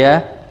វា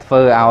ធ្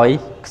វើឲ្យ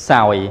ខ្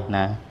សោយ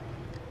ណា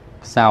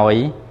ខ្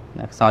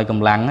សោយក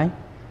ម្លាំងហើយ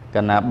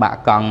កាលណាបាក់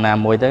កង់ណា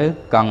មួយទៅ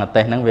កង់រ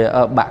ទេះហ្នឹងវា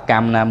បាក់ក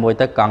ម្មណាមួយ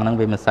ទៅកង់ហ្នឹង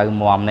វាមិនសូវ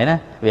មាំទេណា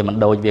វាមិន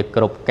ដូចវា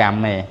គ្រប់កម្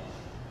មទេ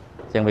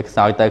ចឹងវាខ្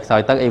សោយ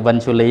ទៅ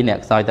eventually អ្នក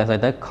ខ្សោយ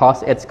ទៅ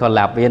cause its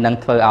collapse វានឹង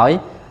ធ្វើឲ្យ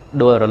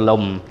ដួលរ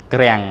លំ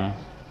ក្រាំង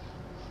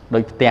ដូ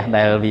ចផ្ទះ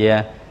ដែលវា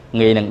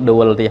ងាយនឹងដួ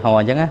លទីហោ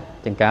អញ្ចឹងណា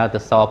ចង្កើទៅ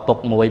សពុក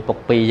1ពុក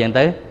2អញ្ចឹង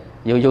ទៅ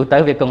យូរទៅ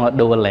វាគង់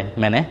ដួលទេ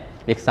មែនទេ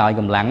វាខ្សោយ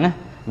កម្លាំងណា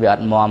វាអ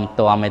ត់មាំ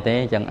តមទេ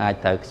អញ្ចឹងអាច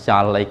ត្រូវខ្យ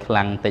ល់អីខ្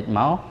លាំងតិចម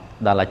ក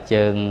ដល់តែ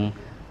ជើង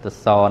ទៅ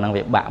សហ្នឹង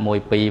វាបាក់1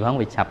 2ផង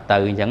វាឆាប់ទៅ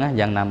អញ្ចឹងណា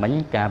យ៉ាងណាមិញ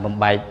ការបំ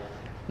បែក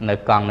នៅ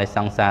កង់នៃស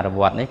ង្សារវ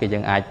ដ្តនេះគឺយើ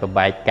ងអាចបំ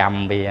បែកកម្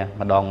មវា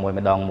ម្ដង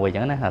មួយអញ្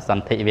ចឹងណាស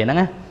ន្ធិវាហ្នឹង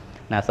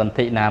ណាសន្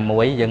ធិណាមួ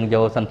យយើងយ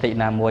កសន្ធិ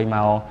ណាមួយម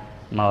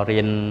ក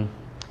រៀន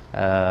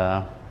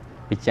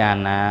ពិចារ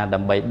ណាដើ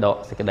ម្បីដក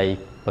សេចក្តី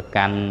ប្រ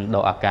កាន់ដ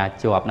កអាការ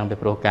ជាប់ហ្នឹងពី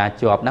ព្រោះការ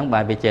ជាប់ហ្នឹងបើ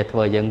វាចេះធ្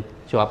វើយើង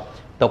ជាប់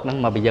ទុកហ្នឹង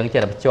មកពីយើងចេះ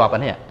តែភ្ជាប់អា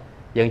នេះ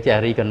យើងចេះ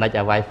reconnect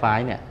អា Wi-Fi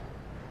នេះ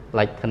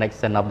like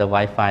connection of the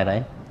Wi-Fi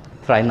right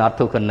try not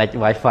to connect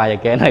Wi-Fi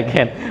again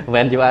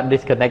when you are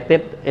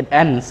disconnected it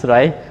ends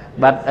right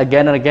but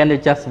again and again you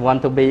just want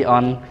to be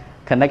on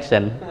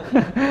connection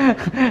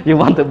you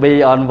want to be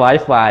on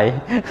Wi-Fi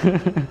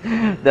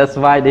that's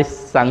why this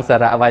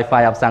samsara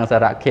Wi-Fi of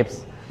samsara keeps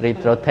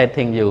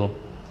rotating you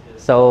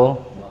so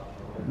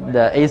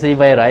the easy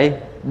way right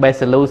best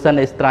solution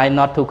is try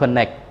not to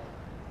connect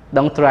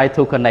don't try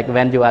to connect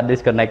when you are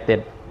disconnected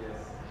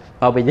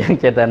មកពីយើង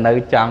ចេះតែនៅ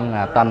ចង់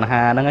តណ្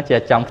ហាហ្នឹងចេះ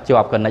ចង់ភ្ជា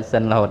ប់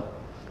connection រហូត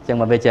អញ្ចឹង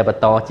មកវាចេះបន្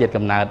តជាតិ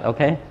កំណើត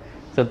okay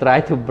so try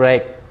to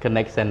break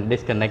connection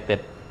disconnected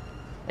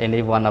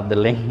any one of the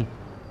link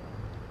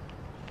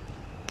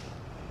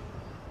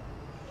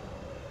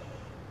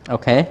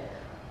okay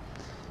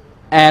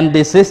and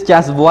this is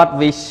just what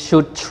we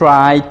should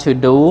try to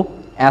do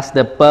as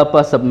the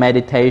purpose of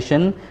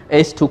meditation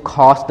is to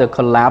cause the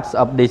collapse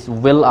of this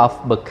will of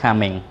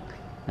becoming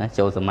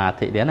ចូលសមា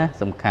ធិទៀតណា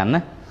សំខាន់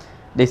ណា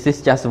this is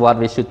just what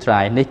we should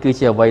try នេះគឺ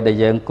ជាអ្វីដែល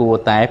យើងគួរ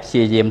តែព្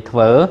យាយាមធ្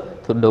វើ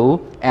to do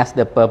as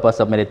the purpose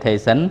of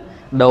meditation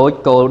ដោយ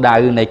គោលដៅ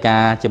នៃកា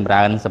រចម្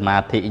រើនសមា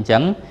ធិអញ្ចឹ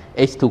ង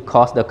is to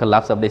cause the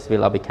collapse of this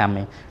will of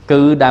becoming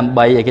គឺដើម្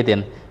បីអីគេទៀត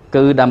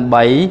គឺដើម្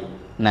បី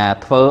ណា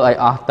ធ្វើឲ្យ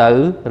អស់ទៅ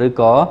ឬ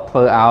ក៏ធ្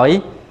វើឲ្យ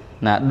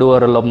ណាដួល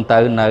រលំទៅ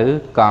នៅ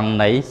កង់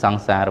នៃស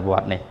ង្សារវ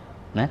ដ្តនេះ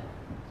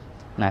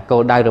ណាគោ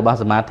លដៅរបស់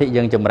សមាធិ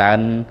យើងចម្រើន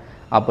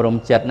អប់រំ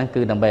ចិត្តហ្នឹង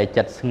គឺដើម្បីឲ្យ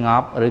ចិត្តស្ង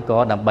ប់ឬក៏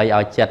ដើម្បី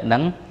ឲ្យចិត្តហ្នឹ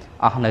ង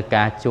អស់នៅ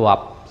ការជា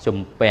ប់ជំ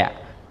ពាក់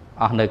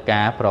អស់នៅ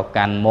ការប្រ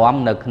កាន់មាំ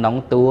នៅក្នុង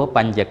តួប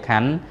ញ្ញខ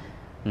ណ្ឌ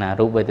ណា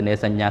រូបវេទនា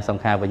សញ្ញាស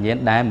ង្ខារវិញ្ញាណ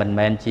ដែលមិន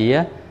មែនជា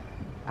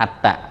អត្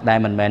តៈដែល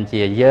មិនមែន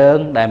ជាយើង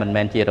ដែលមិន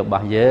មែនជារប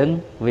ស់យើង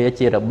វា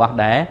ជារបស់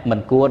ដែលមិន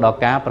គួរដល់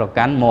ការប្រ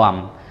កាន់មាំ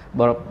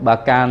បើ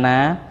កាលណា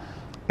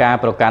ការ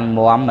ប្រកាន់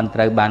មាំមិនត្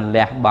រូវបាន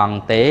លះបង់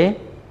ទេ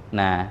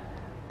ណា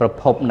ប្រ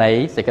ភពនៃ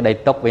សេចក្តី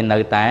ទុក្ខវានៅ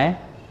តែ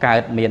កើ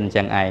តមានអញ្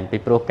ចឹងឯងពី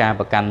ព្រោះការ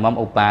ប្រកាន់មាំ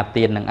ឧបា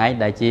ទាននឹងឯង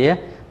ដែលជា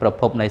ប្រ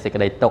ភពនៃសេច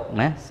ក្តីទុក្ខ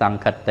ណាស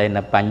ង្ខិតេន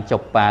បញ្ចុ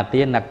បា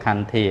ទានខ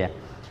ន្ធា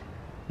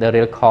the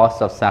real cause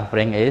of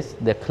suffering is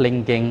the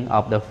clinging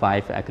of the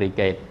five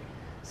aggregate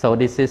so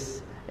this is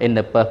in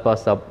the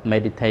purpose of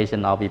meditation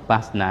or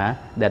vipassana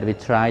that we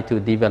try to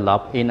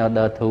develop in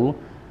order to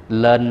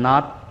learn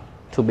not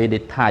to be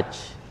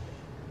detached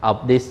of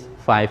these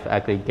 5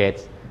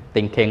 aggregates,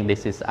 thinking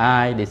this is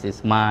I, this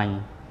is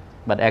mine.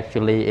 But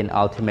actually in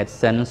ultimate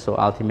sense or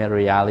ultimate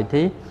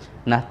reality,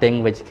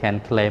 nothing which can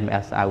claim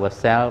as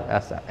ourself,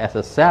 as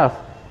a self.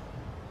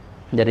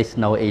 There is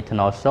no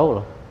eternal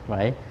soul,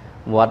 right?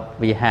 What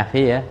we have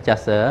here,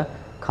 just a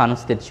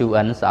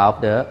constituents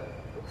of the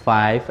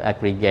 5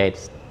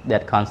 aggregates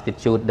that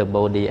constitute the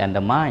body and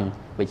the mind,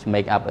 which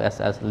make up us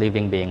as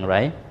living being,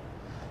 right?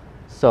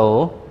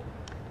 So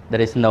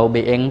there is no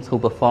being who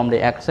perform the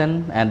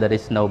action, and there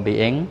is no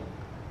being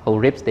who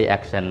reaps the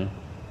action,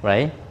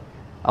 right?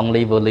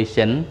 Only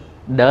volition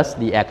does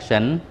the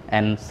action,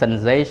 and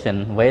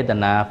sensation,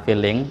 vedana,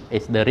 feeling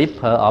is the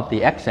reaper of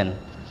the action,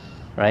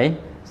 right?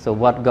 So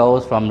what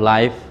goes from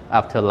life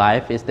after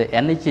life is the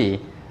energy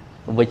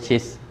which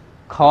is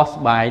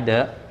caused by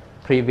the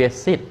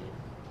previous seed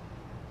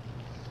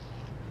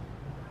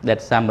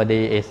that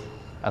somebody is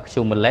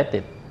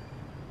accumulated.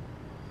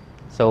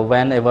 So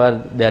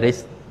whenever there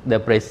is the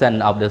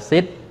presence of the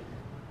seed,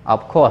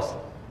 of course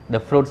the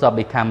fruits of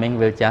becoming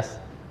will just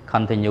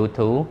continue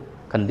to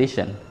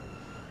condition.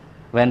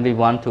 When we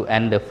want to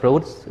end the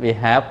fruits, we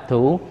have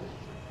to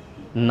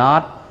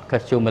not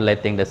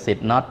accumulating the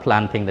seed, not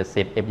planting the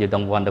seed. If you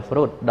don't want the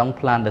fruit, don't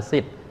plant the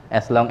seed.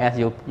 As long as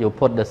you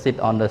put the seed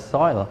on the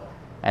soil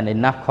and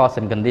enough cause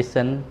and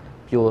condition,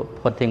 you're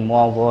putting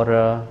more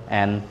water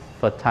and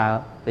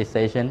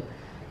fertilization,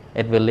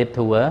 it will lead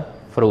to a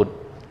fruit.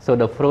 So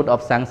the fruit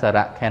of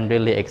samsara can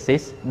really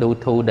exist due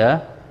to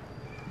the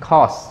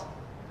cause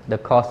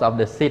of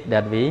the seed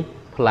that we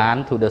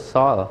plant to the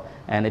soil,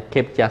 and it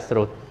keeps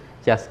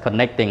just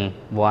connecting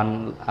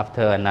one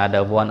after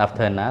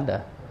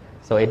another.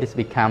 So it has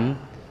become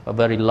a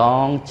very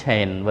long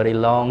chain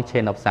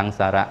of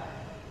samsara,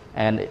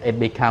 and it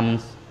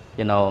becomes,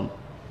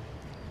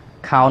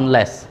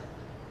 countless,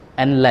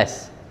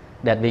 endless,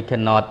 that we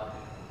cannot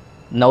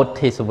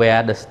notice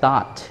where the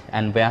start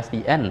and where's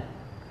the end.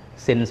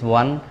 Since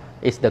one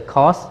is the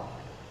cause,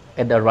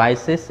 it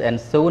arises and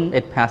soon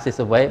it passes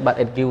away, but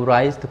it gives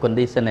rise to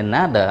condition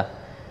another,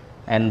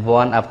 and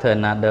one after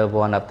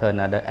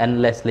another,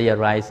 endlessly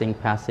arising,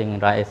 passing,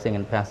 rising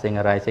and passing,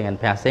 arising and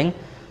passing.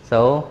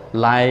 So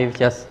life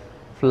just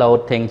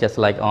floating just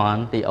like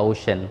on the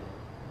ocean,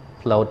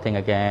 floating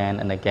again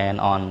and again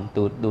on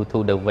due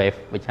to the wave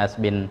which has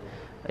been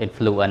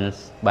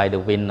influenced by the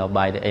wind or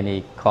by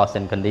any cause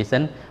and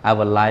condition.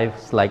 Our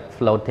lives like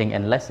floating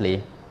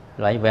endlessly,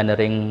 right?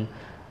 Wandering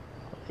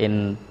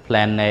in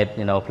planet,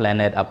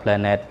 planet after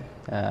planet,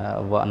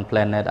 one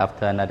planet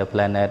after another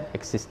planet,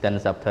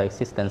 existence after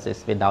existence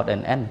is without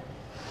an end.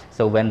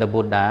 So when the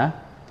Buddha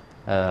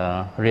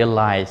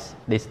realized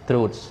these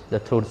truths, the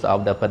truths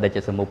of the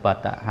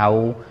Paticcasamuppāda,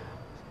 how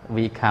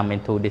we come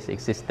into this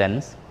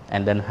existence,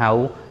 and then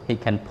how he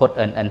can put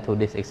an end to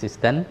this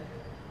existence,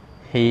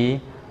 he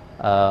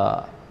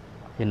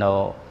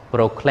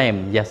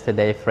proclaimed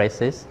yesterday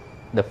phrases,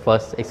 the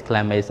first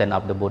exclamation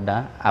of the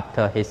Buddha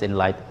upon his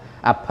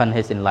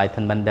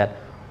enlightenment, that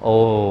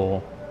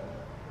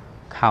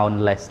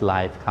countless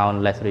life,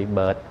 countless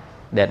rebirth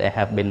that I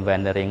have been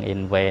wandering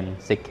in vain,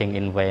 seeking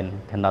in vain,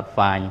 cannot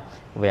find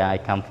where I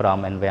come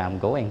from and where I'm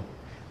going.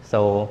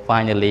 So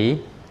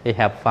finally he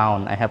have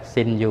found, I have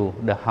seen you,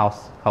 the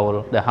house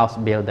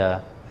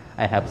builder,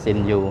 I have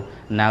seen you.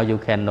 Now you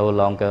can no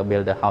longer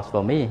build a house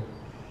for me,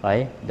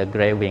 right? The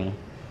graving,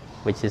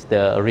 which is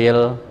the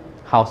real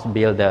house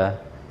builder.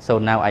 So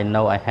now I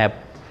know I have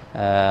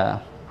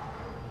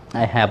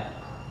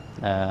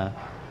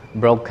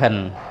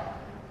broken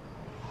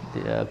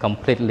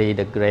completely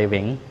the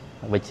graving,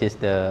 which is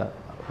the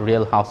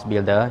real house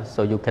builder.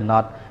 So you can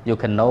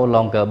no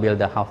longer build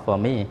a house for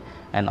me,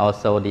 and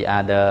also the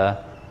other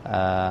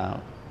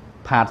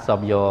parts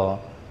of your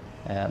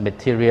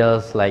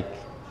materials, like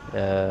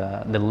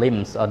the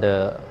limbs or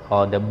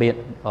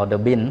the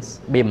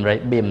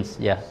beams,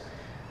 yeah,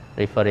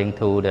 referring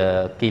to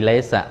the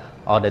kilesa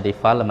or the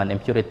defilement,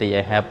 impurity.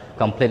 I have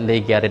completely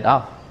get it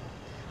off.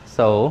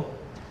 So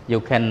you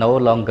can no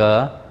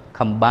longer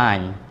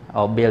combine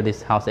or build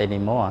this house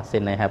anymore,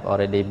 since I have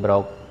already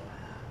broke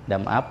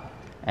them up.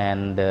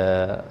 And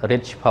the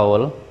rich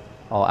pole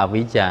or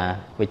avijja,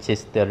 which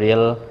is the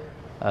real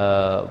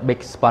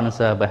big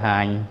sponsor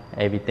behind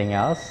everything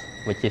else,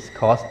 which is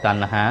cause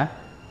tanha,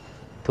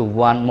 to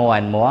want more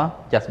and more,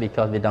 just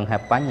because we don't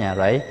have panya,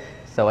 right?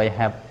 So I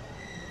have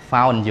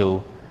found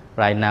you.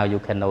 Right now you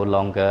can no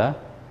longer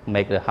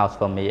make the house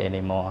for me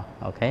anymore,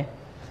 okay?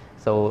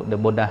 So the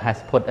Buddha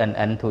has put an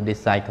end to this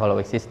cycle of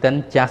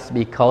existence just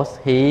because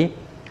he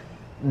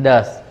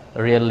does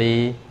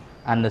really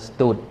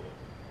understood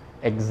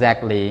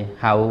exactly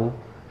how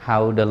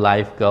the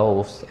life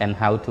goes and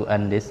how to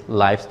end this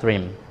life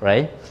stream,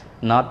 right?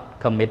 Not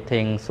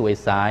committing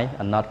suicide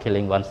and not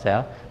killing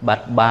oneself,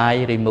 but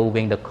by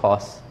removing the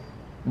cause,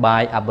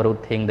 by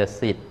uprooting the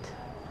seed.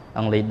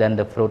 Only then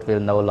the fruit will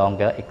no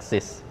longer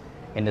exist.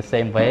 In the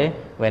same way,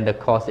 when the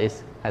cause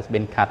has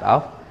been cut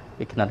off,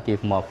 we cannot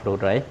give more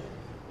fruit, right?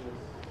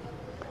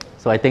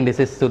 So I think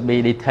this should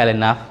be detailed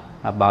enough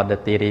about the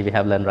theory we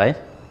have learned, right?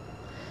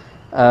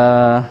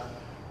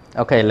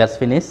 Okay, let's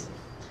finish.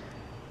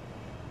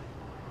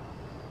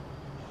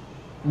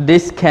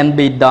 This can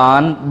be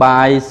done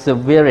by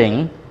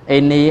severing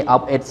any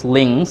of its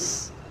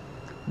links.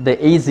 The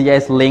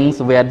easiest links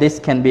where this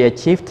can be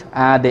achieved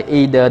are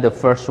either the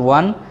first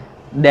one,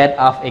 that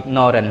of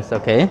ignorance,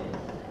 okay?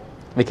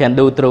 We can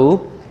do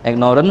through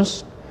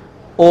ignorance,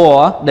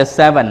 or the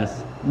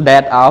seventh,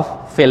 that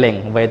of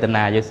feeling,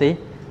 Vedana, you see?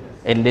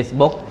 In this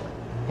book,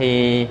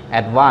 he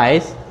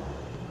advised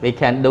we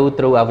can do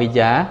through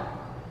avijja,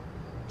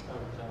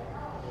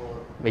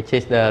 which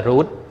is the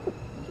root,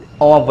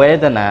 or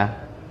Vedana.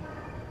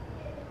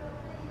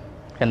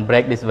 Can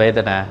break this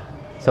Vedana,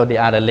 so the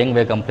other link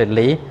will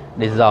completely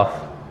dissolve.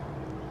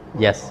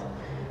 Yes,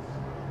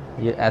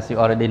 as you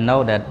already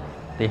know that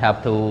we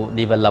have to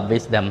develop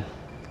wisdom,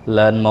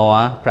 learn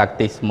more,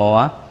 practice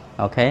more,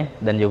 okay,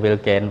 then you will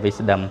gain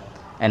wisdom,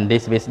 and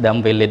this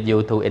wisdom will lead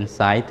you to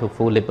insight, to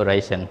full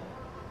liberation,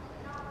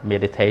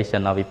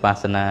 meditation or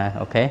vipassana,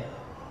 okay.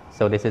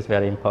 So this is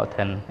very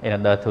important in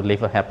order to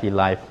live a happy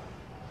life.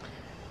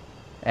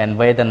 And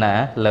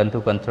Vedana, learn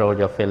to control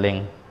your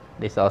feeling.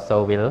 This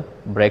also will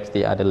break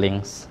the other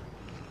links.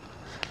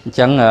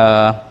 Chẳng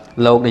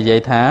លោកនិយាយ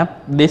ថា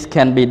this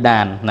can be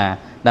done ណា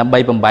ដើម្បី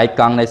បំបែក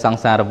កង់នៃសង្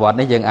សារវដ្ត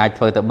នេះយើងអាច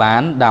ធ្វើទៅបា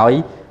នដោយ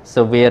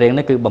severing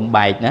នេះគឺបំ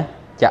បែកណា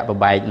ចាក់បំ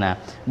បែកណា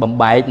បំ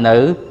បែកនៅ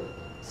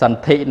សន្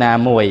ធិណា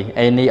មួយ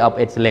any of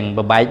its link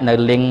បំបែកនៅ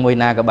link មួយ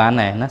ណាក៏បាន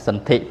ដែរណាស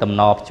ន្ធិតំ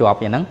ណភ្ជាប់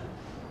យ៉ាងហ្នឹង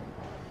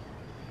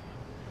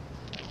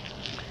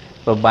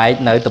បំបែក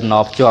នៅតំណ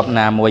ភ្ជាប់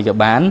ណាមួយក៏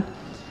បាន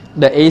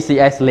the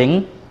easiest link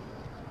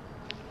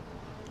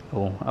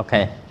អូ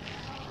ខេ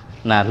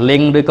ណា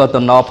link ឬក៏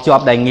តំណភ្ជា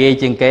ប់ដែលងាយ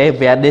ជាងគេ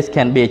where this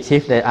can be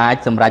achieved ដែលអាច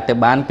សម្រេចទៅ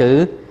បានគឺ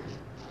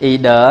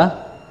either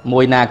មួ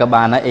យណាក៏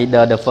បានដែរ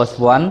either the first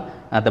one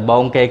ដំបូ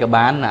ងគេក៏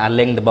បានអា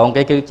link ដំបូង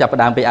គេគឺចាប់ផ្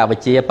ដើមពីអវិ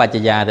ជ្ជាបច្ច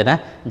យាទៅណា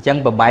អញ្ចឹង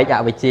បំបែក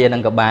អវិជ្ជានឹ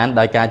ងក៏បាន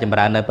ដោយការចម្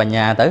រើននៅបញ្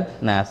ញាទៅ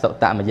ណាសុ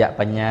តមយៈ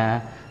បញ្ញា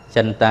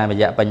ចិន្តាម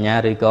យៈបញ្ញា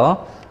ឬក៏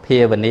ភា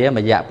វនាម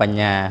យៈបញ្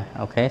ញា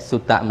អូខេសុ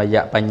តម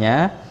យៈបញ្ញា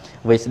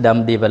wisdom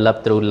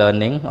developed through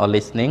learning or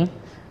listening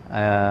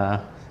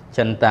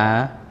ចិន្តា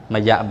ម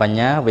យៈបញ្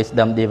ញា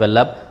wisdom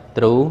developed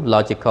through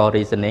logical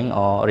reasoning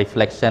or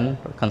reflection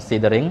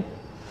considering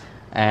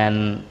and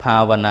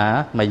bhavana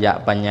maya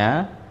panya,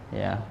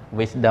 yeah,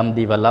 wisdom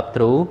developed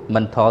through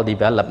mental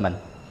development.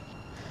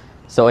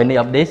 So any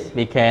of this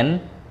we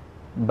can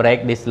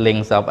break these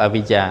links of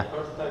avijja.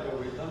 First type of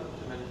wisdom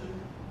you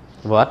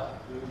mentioned. What?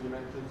 You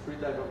mentioned 3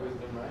 types of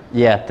wisdom, right?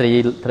 Yeah,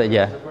 three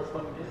yeah. The first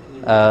one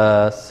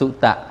again?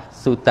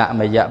 Sutta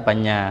maya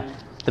panya,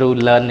 through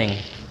learning.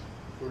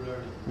 Through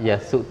learning. Yeah,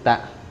 sutta.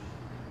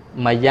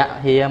 Maya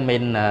here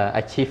mean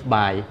achieved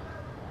by.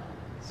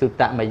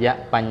 Sutta maya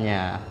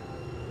panya.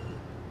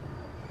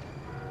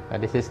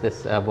 This is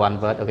this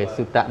one word, okay,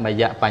 sutta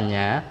maya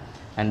panya,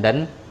 and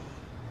then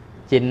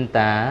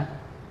cinta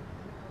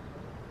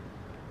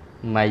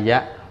maya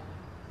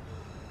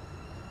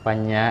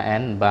panya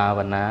and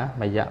bhavana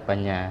maya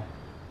panya.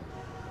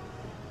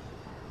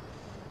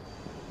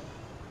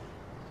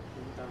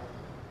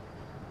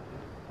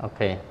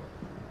 Okay,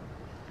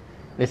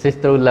 this is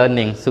through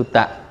learning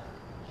sutta.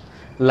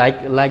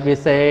 Like we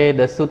say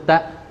the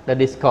sutta, the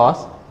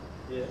discourse,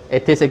 yeah.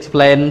 It is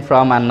explained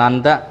from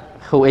Ananda,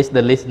 who is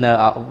the listener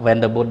when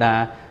the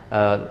Buddha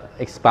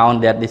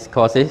expound their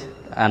discourses.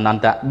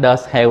 Ananda,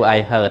 thus have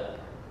I heard.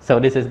 So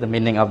this is the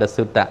meaning of the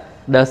sutta.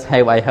 Thus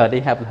have I heard. They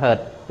have heard.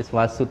 This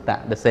was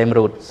sutta, the same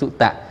root.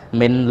 Sutta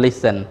means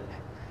listen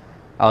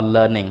or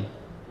learning.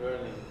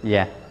 Learning.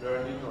 Yeah.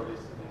 Learning or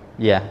listening.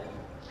 Yeah.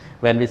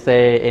 When we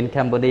say in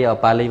Cambodia or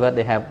Pali word,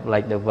 they have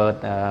like the word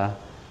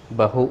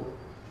bahu.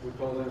 We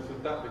call them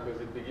sutta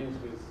because it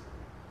begins with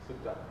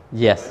sutta.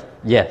 Yes.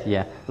 Right? Yes.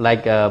 Yeah.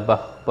 Like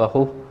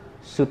bahu.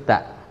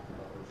 Sutta.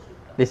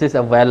 This is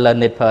a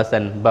well-learned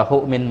person.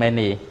 Bahu means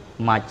many,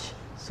 much.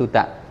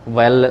 Sutta.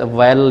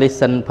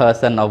 Well-listened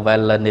person or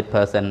well-learned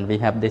person. We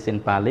have this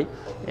in Pali.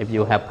 If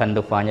you happen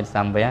to find it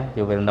somewhere,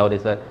 you will know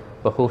this word.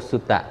 Bahu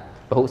sutta.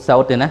 Bahu សូ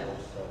ត្រទេណា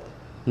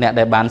អ្នក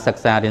ដែលបានសិ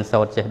ក្សារៀនសូ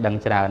ត្រចេះដឹង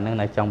ច្រើនហ្នឹង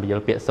នៅចង់បញ្យ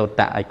ល់ពាក្យសូ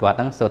ត្រឲ្យគាត់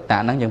ហ្នឹងសូត្រ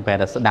ហ្នឹងយើងប្រែ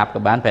តែស្ដាប់ក៏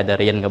បានប្រែតែ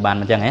រៀនក៏បាន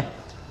អញ្ចឹងហ៎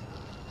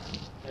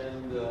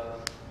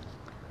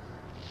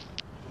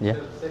Yeah.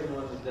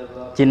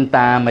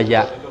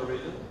 Cintamaya.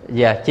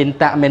 Yeah,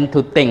 cinta means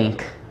to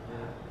think.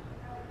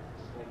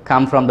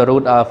 Come from the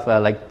root of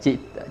like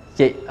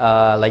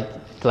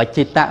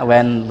citta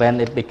when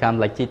it becomes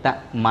like citta,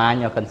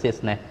 mind or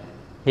consciousness.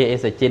 Here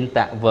is a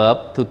cinta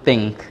verb to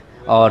think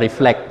or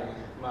reflect.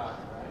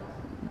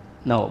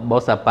 No,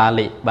 both are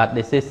Pali, but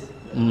this is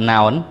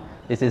noun.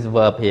 This is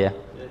verb here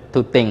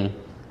to think.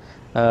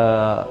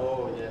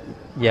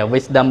 Yeah,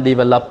 wisdom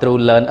developed through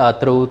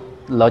through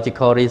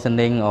logical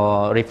reasoning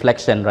or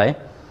reflection, right?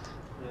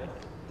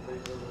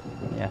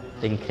 Yeah,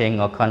 thinking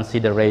or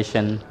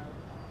consideration.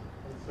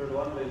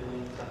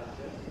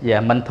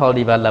 Yeah, mental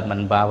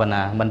development,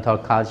 bhavana, mental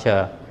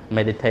culture,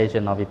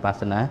 meditation or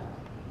vipassana.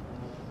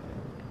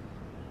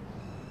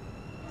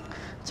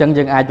 ចឹង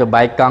យើងអាចប្រ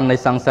បែកកង់នៃ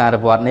សង្សារ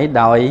វដ្តនេះ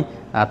ដោយ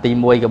ទី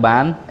1ក៏បា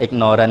ន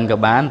ignorant ក៏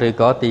បានឬ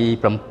ក៏ទី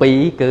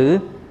7គឺ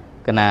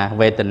កណា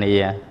វេទនា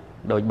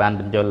ដោយបាន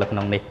បញ្យល់នៅក្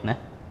នុងនេះណា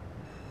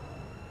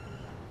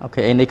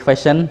Okay, any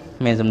question?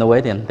 Mình dùng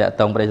nói tiền. Tại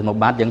tổng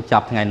Paticcasamuppāda dân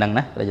chọc ngày nâng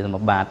nè,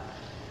 Paticcasamuppāda.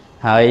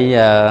ហើយ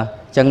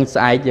ចឹងស្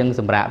អែកយើង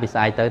សម្រាប់ពីស្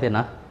អែកទៅទៀត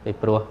ណាពី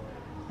ព្រោះ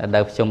ដ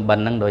ល់ខ្ញុំបិ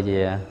ណ្ឌហ្នឹងដូចជា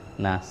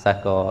ណាសិស្ស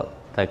ក៏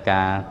ត្រូវ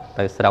ការ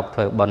ទៅស្រុកធ្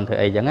វើបិណ្ឌធ្វើ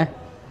អីចឹងណា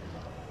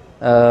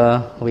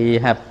we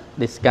have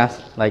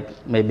discussed like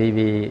maybe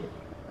we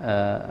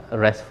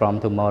rest from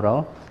tomorrow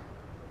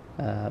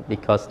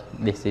because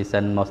this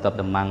season most of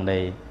the monk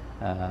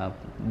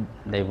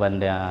they went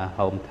their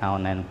hometown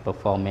and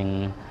performing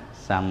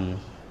some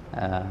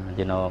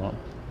you know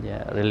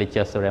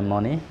religious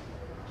ceremony.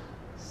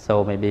 So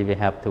maybe we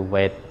have to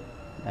wait.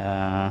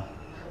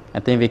 I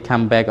think we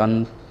come back on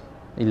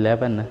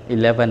 11.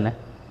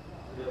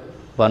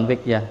 1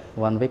 week, yeah,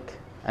 1 week.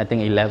 I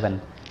think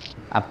 11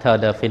 after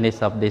the finish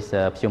of this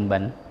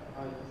Pchumban.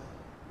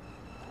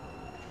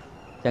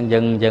 ចឹង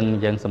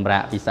យើងសម្រា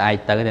ប់ពីស្អែក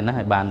ទៅទេណា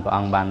ឲ្យបានព្រះអ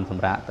ង្គបានស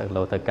ម្រាប់ទៅ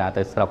លោទៅការ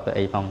ទៅស្រុកទៅ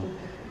អីផង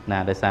ណា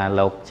ដោយសារ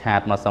លោកឆា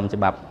តមកសុំច្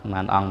បាប់ប្រ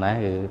ហែលអង្គដែរ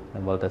គឺ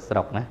វិលទៅស្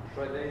រុកណា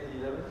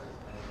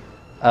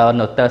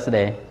no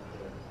Thursday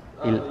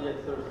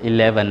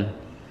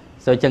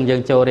 11 so ចឹងយើ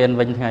ងចូលរៀន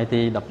វិញថ្ងៃ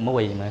ទី11មើ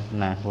ល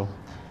ណា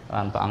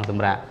បានព្រះអង្គស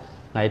ម្រាប់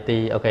ថ្ងៃទី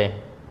អូខេ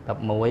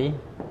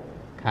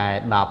11ខែ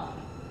10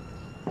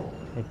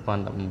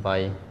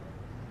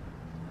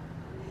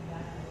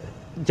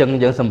 2018 ចឹង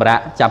យើងសម្រា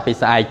ប់ចាប់ពី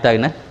ស្អែកទៅ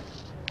ណា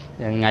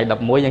ថ្ងៃ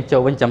11យើងចូ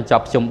លវិញចាំច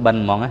ប់ជុំបិណ្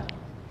ឌហ្មង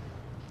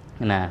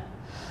ណា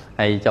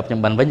ហើយចប់ជុំ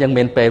បិណ្ឌវិញយើង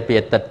មានពេលពី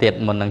អាទិត្យទៀត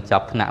មុននឹងច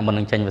ប់ថ្នាក់មុន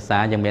នឹងចេញភាសា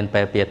យើងមាន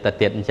ពេលពីអាទិត្យ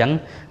ទៀតអញ្ចឹង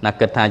ណា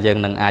គិតថាយើង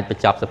នឹងអាចប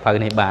ញ្ចប់សភៅ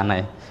នេះបានហើ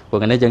យព្រោះ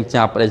ថ្ងៃនេះយើង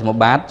ចាប់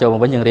Paticcasamuppādaចូលមក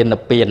វិញយើងរៀននិ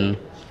ព្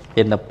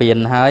វាន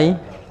ហើយ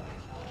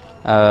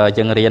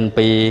យើងរៀន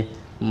ពី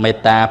មេត្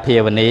តាភា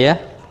វនា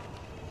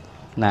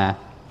ណា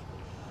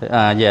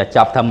ច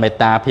ប់ធ្វើមេត្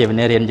តាភាវ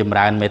នារៀនចម្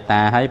រើនមេត្តា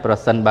ហើយប្រ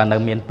សិនបើនៅ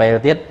មានពេល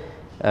ទៀត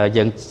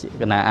យើង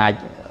ណាអាច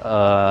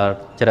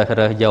ជ្រើស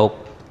រើសយក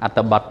អត្ថ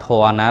បទធ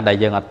ម៌ណាដែល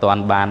យើងអត់ទា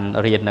ន់បាន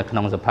រៀននៅក្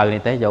នុងសភៅនេះ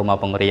ទេយកមក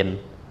បង្រៀន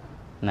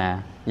ណា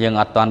យើង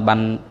អត់ទាន់បាន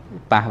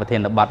ប៉ះប្រធាន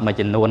បទមួយ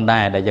ចំនួន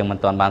ដែរដែលយើងមិន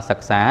ទាន់បានសិ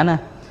ក្សាណា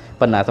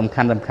ប៉ុន្តែសំ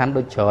ខាន់ដូ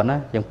ចច្រើនណា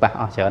យើងប៉ះ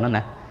អស់ច្រើន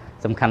ណា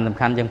សំខាន់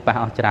យើងប៉ះ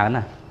អស់ច្រើន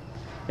ណា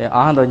វាអ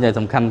ស់ដូច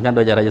សំខាន់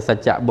ដូចអរិយស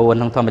ច្ចៈ4ក្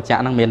នុងធម្មចក្រ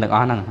ហ្នឹងមានទាំងអ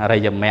ស់ហ្នឹងអរិ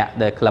យមគ្គ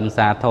ដែលខ្លឹម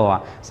សារធម៌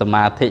ស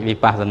មាធិវិ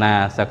បស្សនា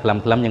សិខ្លឹ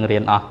មយើងរៀ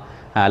នអស់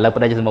ហើយលើ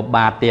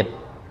Paticcasamuppādaទៀត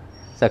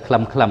សិខ្លឹ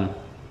ម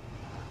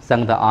សឹង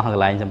តែអស់ក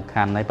ន្លែងសំ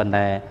ខាន់ហើយប៉ុន្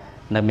តែ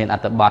នៅមានអ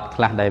ត្ថបទ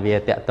ខ្លះដែលវា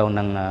តាក់ទង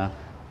នឹង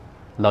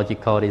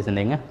logical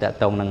reasoning តាក់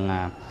ទងនឹង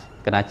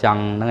កណាចង់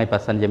ហ្នឹងឯងបើ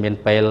សិនជាមាន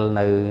ពេល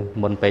នៅ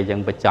មុនពេលយើង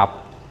បញ្ចប់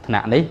ថ្នា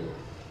ក់នេះ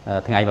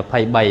ថ្ងៃ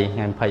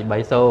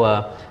23 so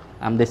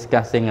I'm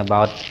discussing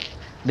about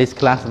this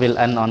class will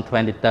end on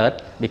 23rd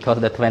because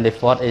the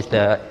 24th is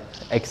the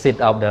exit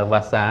of the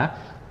Vasa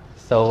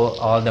so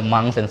all the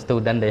monks and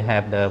students they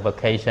have the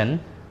vacation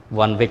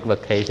 1 week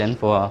vacation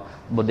for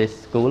Buddhist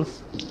schools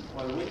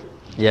 1 week?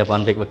 Yeah,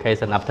 1 week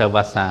vacation after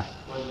Vasa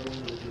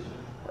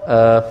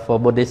for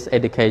Buddhist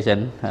education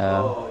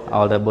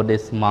all the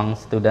Buddhist monk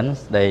students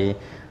they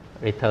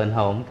return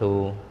home to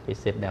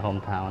visit their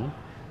hometown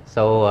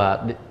so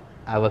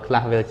our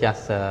class will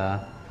just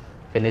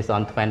finish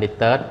on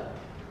 23rd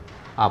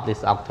of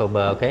this October,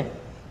 okay?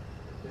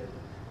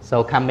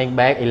 So coming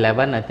back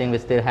 11, I think we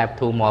still have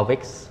 2 more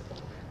weeks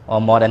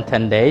or more than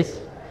 10 days.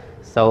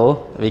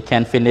 So we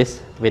can finish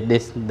with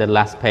this, the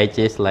last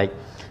pages like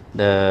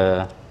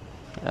the,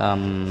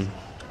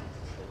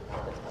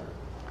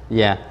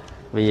 yeah,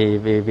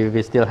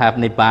 we still have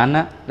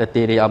Nibbana, the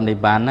theory of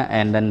Nibbana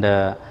and then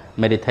the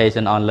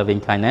meditation on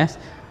loving kindness.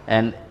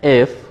 And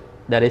if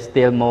there is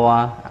still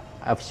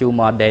a few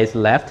more days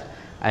left,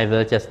 I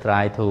will just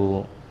try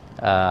to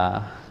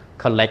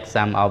collect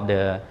some of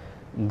the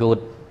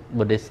good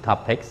Buddhist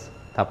topics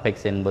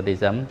in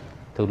Buddhism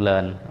to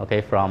learn,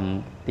 okay,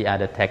 from the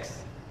other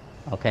texts,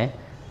 okay,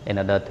 in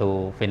order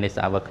to finish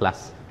our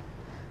class,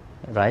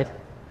 right?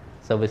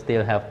 So we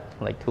still have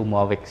like 2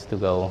 more weeks to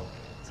go.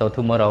 So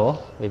tomorrow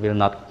we will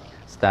not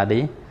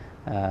study.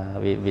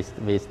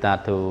 We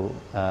start to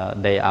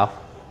day off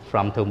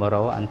from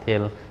tomorrow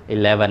until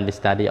 11. We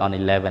study on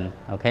 11,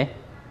 okay?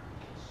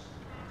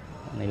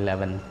 On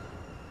 11.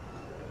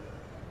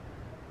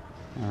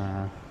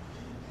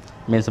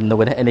 Means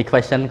any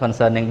question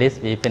concerning this?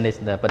 We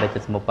finished the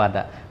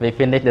Paticcasamuppāda. We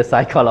finished the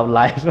cycle of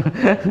life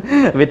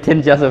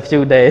within just a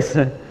few days.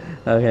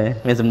 Okay.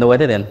 Means some nữa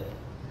thế then.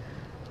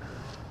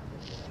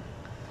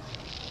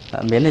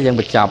 Miễn là dân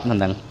bật chọc thằng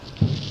đằng.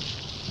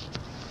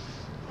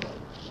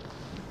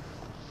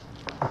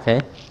 Okay.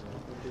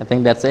 I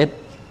think that's it.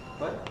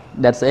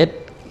 That's it.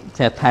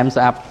 Time's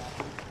up.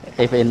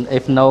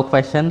 If no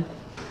question,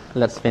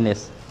 let's finish.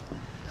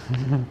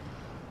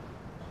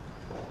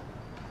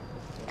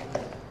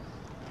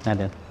 Nah,